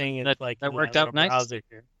good. the thing, it's That- like that in my worked out little nice. browser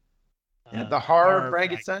here. Yeah, the horror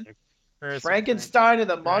Frankenstein? Frankenstein and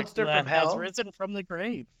the monster Dracula from hell. has risen from the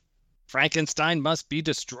grave. Frankenstein must be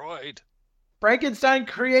destroyed. Frankenstein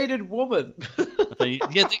created woman.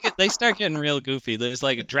 They start getting real goofy. There's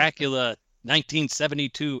like Dracula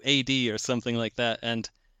 1972 AD or something like that, and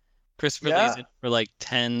Christopher Lee's in for like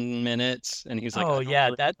 10 minutes, and he's like, Oh, I don't yeah,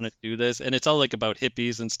 really that's- want to do this, and it's all like about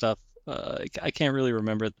hippies and stuff. I can't really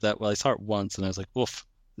remember it that well. I saw it once, and I was like, woof,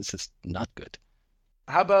 this is not good.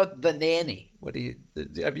 How about The Nanny? What do you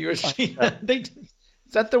have you ever seen that?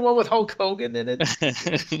 Is that the one with Hulk Hogan in it?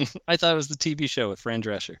 I thought it was the TV show with Fran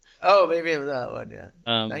Drescher. Oh, maybe it was that one.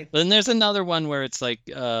 Yeah. Nice. Then there's another one where it's like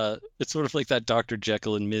it's sort of like that Dr.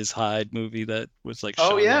 Jekyll and Ms. Hyde movie that was like Oh,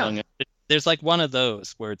 Sean yeah. Young. There's like one of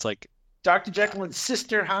those where it's like Dr. Jekyll and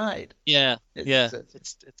Sister Hyde.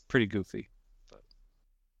 it's pretty goofy.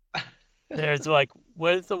 There's like,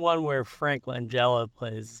 what is the one where Frank Langella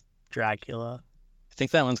plays Dracula? I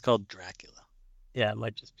think that one's called Dracula. Yeah, it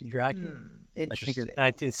might just be Dracula. I think Interesting. it's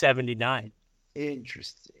 1979.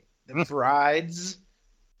 Interesting. The Brides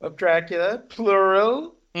of Dracula,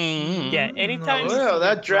 plural. Mm-hmm. Yeah, anytime you Oh, see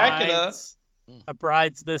that Dracula. a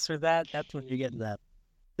bride's this or that, that's when you're getting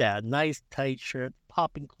that nice tight shirt,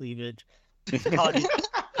 popping cleavage,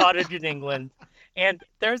 cottage in England. And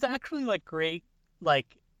there's actually like great, like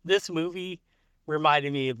this movie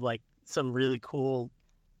reminded me of like some really cool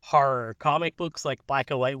horror comic books, like black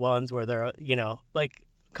and white ones where they're, you know, like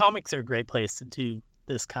comics are a great place to do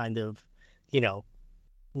this kind of, you know,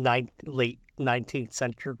 late 19th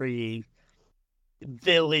century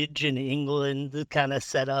village in England kind of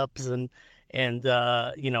setups and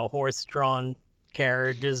you know, horse-drawn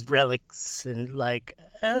carriages, relics, and like,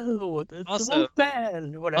 oh, it's Also- the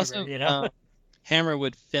Wolfman, whatever, Also, you know. Hammer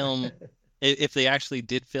would film if they actually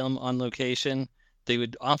did film on location. They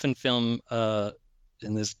would often film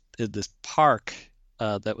in this park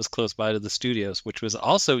that was close by to the studios, which was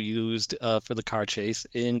also used for the car chase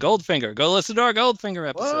in Goldfinger. Go listen to our Goldfinger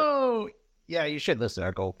episode. Whoa. Yeah, you should listen to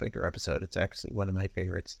our Goldfinger episode. It's actually one of my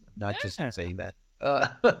favorites. Not just Yeah. saying that.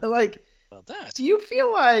 Like, Well, that. do you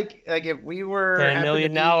feel like if we were 10 happened million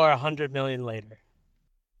to now or 100 million later.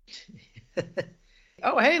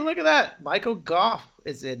 Oh, hey, look at that. Michael Goff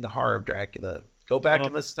is in the Horror of Dracula. Go back to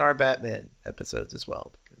the Star Batman episodes as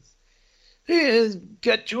well. Because here's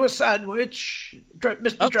get you a sandwich,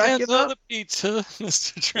 Mr. I'll cancel Dracula. the pizza,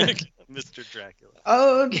 Mr. Dracula. Mr. Dracula.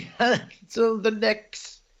 Oh, cancel the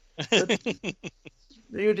next.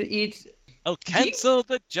 You to eat. I'll cancel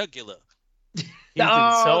the jugular. He's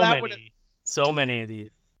Oh, that in would've- so many of these.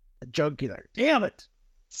 Jugular. Damn it.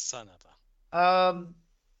 Son of a.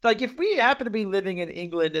 like if we happen to be living in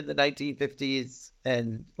England in the 1950s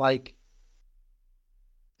and like,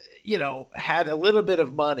 had a little bit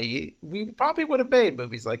of money, we probably would have made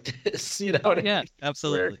movies like this. You know what I mean?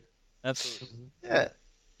 Absolutely. Absolutely. Yeah.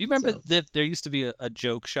 You remember that there used to be a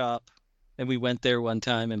joke shop, and we went there one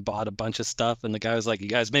time and bought a bunch of stuff, and the guy was like, "You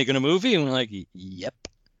guys making a movie?" And we're like, "Yep."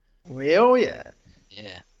 Well, yeah.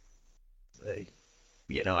 Yeah. I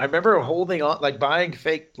remember holding on, like buying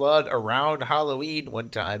fake blood around Halloween one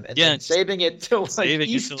time, and then saving it till like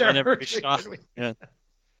Easter. Yeah.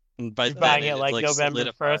 And by You're buying then it like November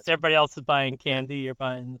solidified. 1st. Everybody else is buying candy. You're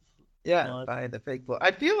buying. Buying the fake blood.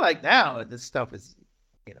 I feel like now this stuff is,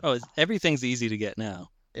 everything's easy to get now.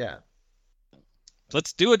 Yeah.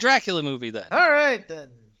 Let's do a Dracula movie then. All right then.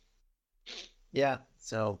 Yeah.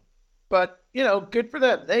 So, but good for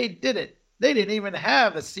them. They did it. They didn't even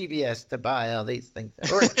have a CVS to buy all these things,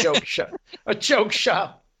 or a joke shop. A joke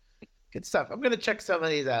shop. Good stuff. I'm gonna check some of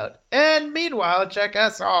these out. And meanwhile, check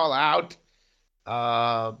us all out.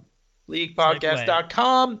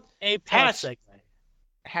 LeaguePodcast.com.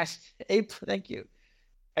 Thank you.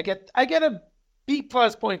 I get a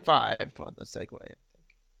B+.5 on the segue.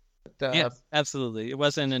 Yes, absolutely. It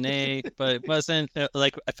wasn't an A, but it wasn't I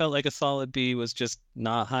felt like a solid B was just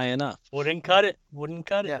not high enough. Wouldn't cut it.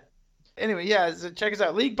 Yeah. Anyway, so check us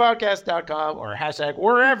out, leaguepodcast.com or #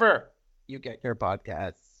 wherever you get your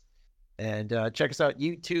podcasts. And check us out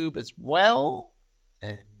YouTube as well.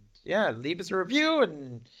 And leave us a review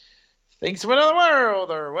and thinks of another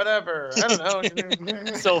world or whatever. I don't know.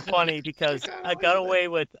 It's so funny because I got away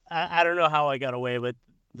with, I don't know how I got away with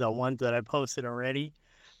the ones that I posted already,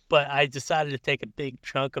 but I decided to take a big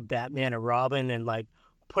chunk of Batman and Robin and like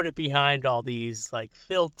put it behind all these like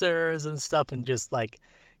filters and stuff and just like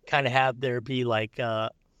kind of have there be like,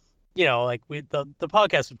 the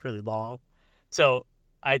podcast was pretty long. So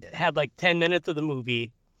I had like 10 minutes of the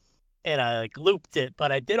movie and I like looped it,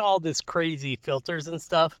 but I did all this crazy filters and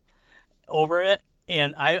stuff over it,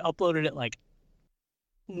 and I uploaded it like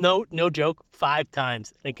no joke 5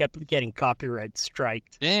 times, and it kept getting copyright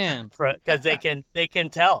striked. Damn. Because they can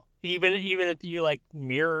tell even if you like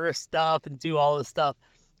mirror stuff and do all this stuff,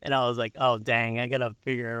 and I was like, oh dang, I gotta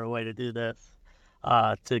figure out a way to do this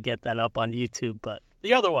to get that up on YouTube. But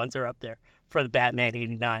the other ones are up there for the Batman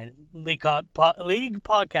 89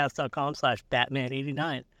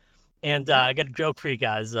 leaguepodcast.com/Batman89. And I got a joke for you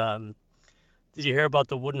guys. Did you hear about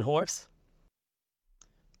the wooden horse?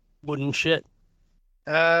 Wooden shit.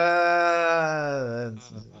 That's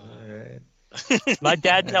all right. My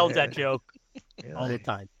dad tells that joke all the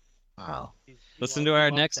time. Wow. Listen to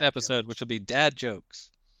our next episode, which will be dad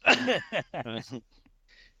jokes. Gotta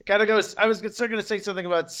go. I was still going to say something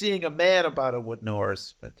about seeing a man about a wooden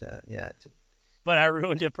horse, but But I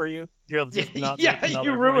ruined it for you. You'll just not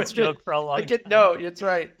you ruined it. Joke for a long time. No, that's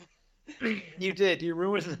right. You did. You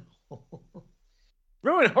ruined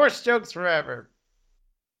horse jokes forever.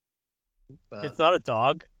 It's not a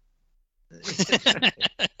dog. It's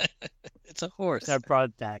a horse. I brought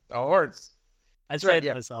it back. A horse. I said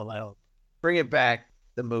it myself, I hope. Bring it back,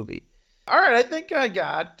 the movie. All right, I think I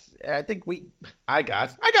got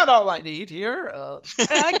all I need here.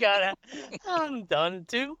 I got it. I'm done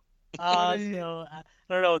too. I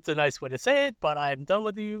don't know. It's a nice way to say it, but I'm done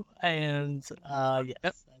with you. And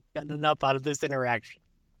yes, I've gotten enough out of this interaction.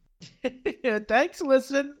 Thanks for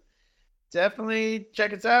listening. Definitely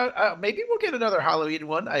check us out. Maybe we'll get another Halloween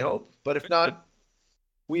one, I hope. But if not,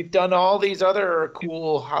 we've done all these other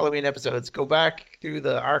cool Halloween episodes. Go back through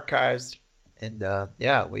the archives. And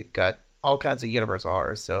we've got all kinds of Universal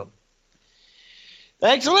horrors. So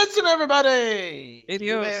thanks for listening, everybody.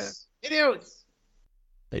 Adios. Adios.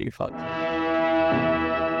 There you fuck.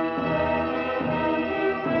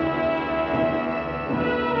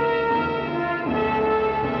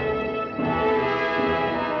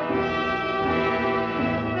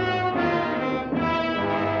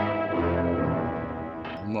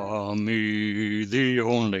 Mommy, the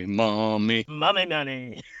only mommy. Mommy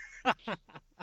money.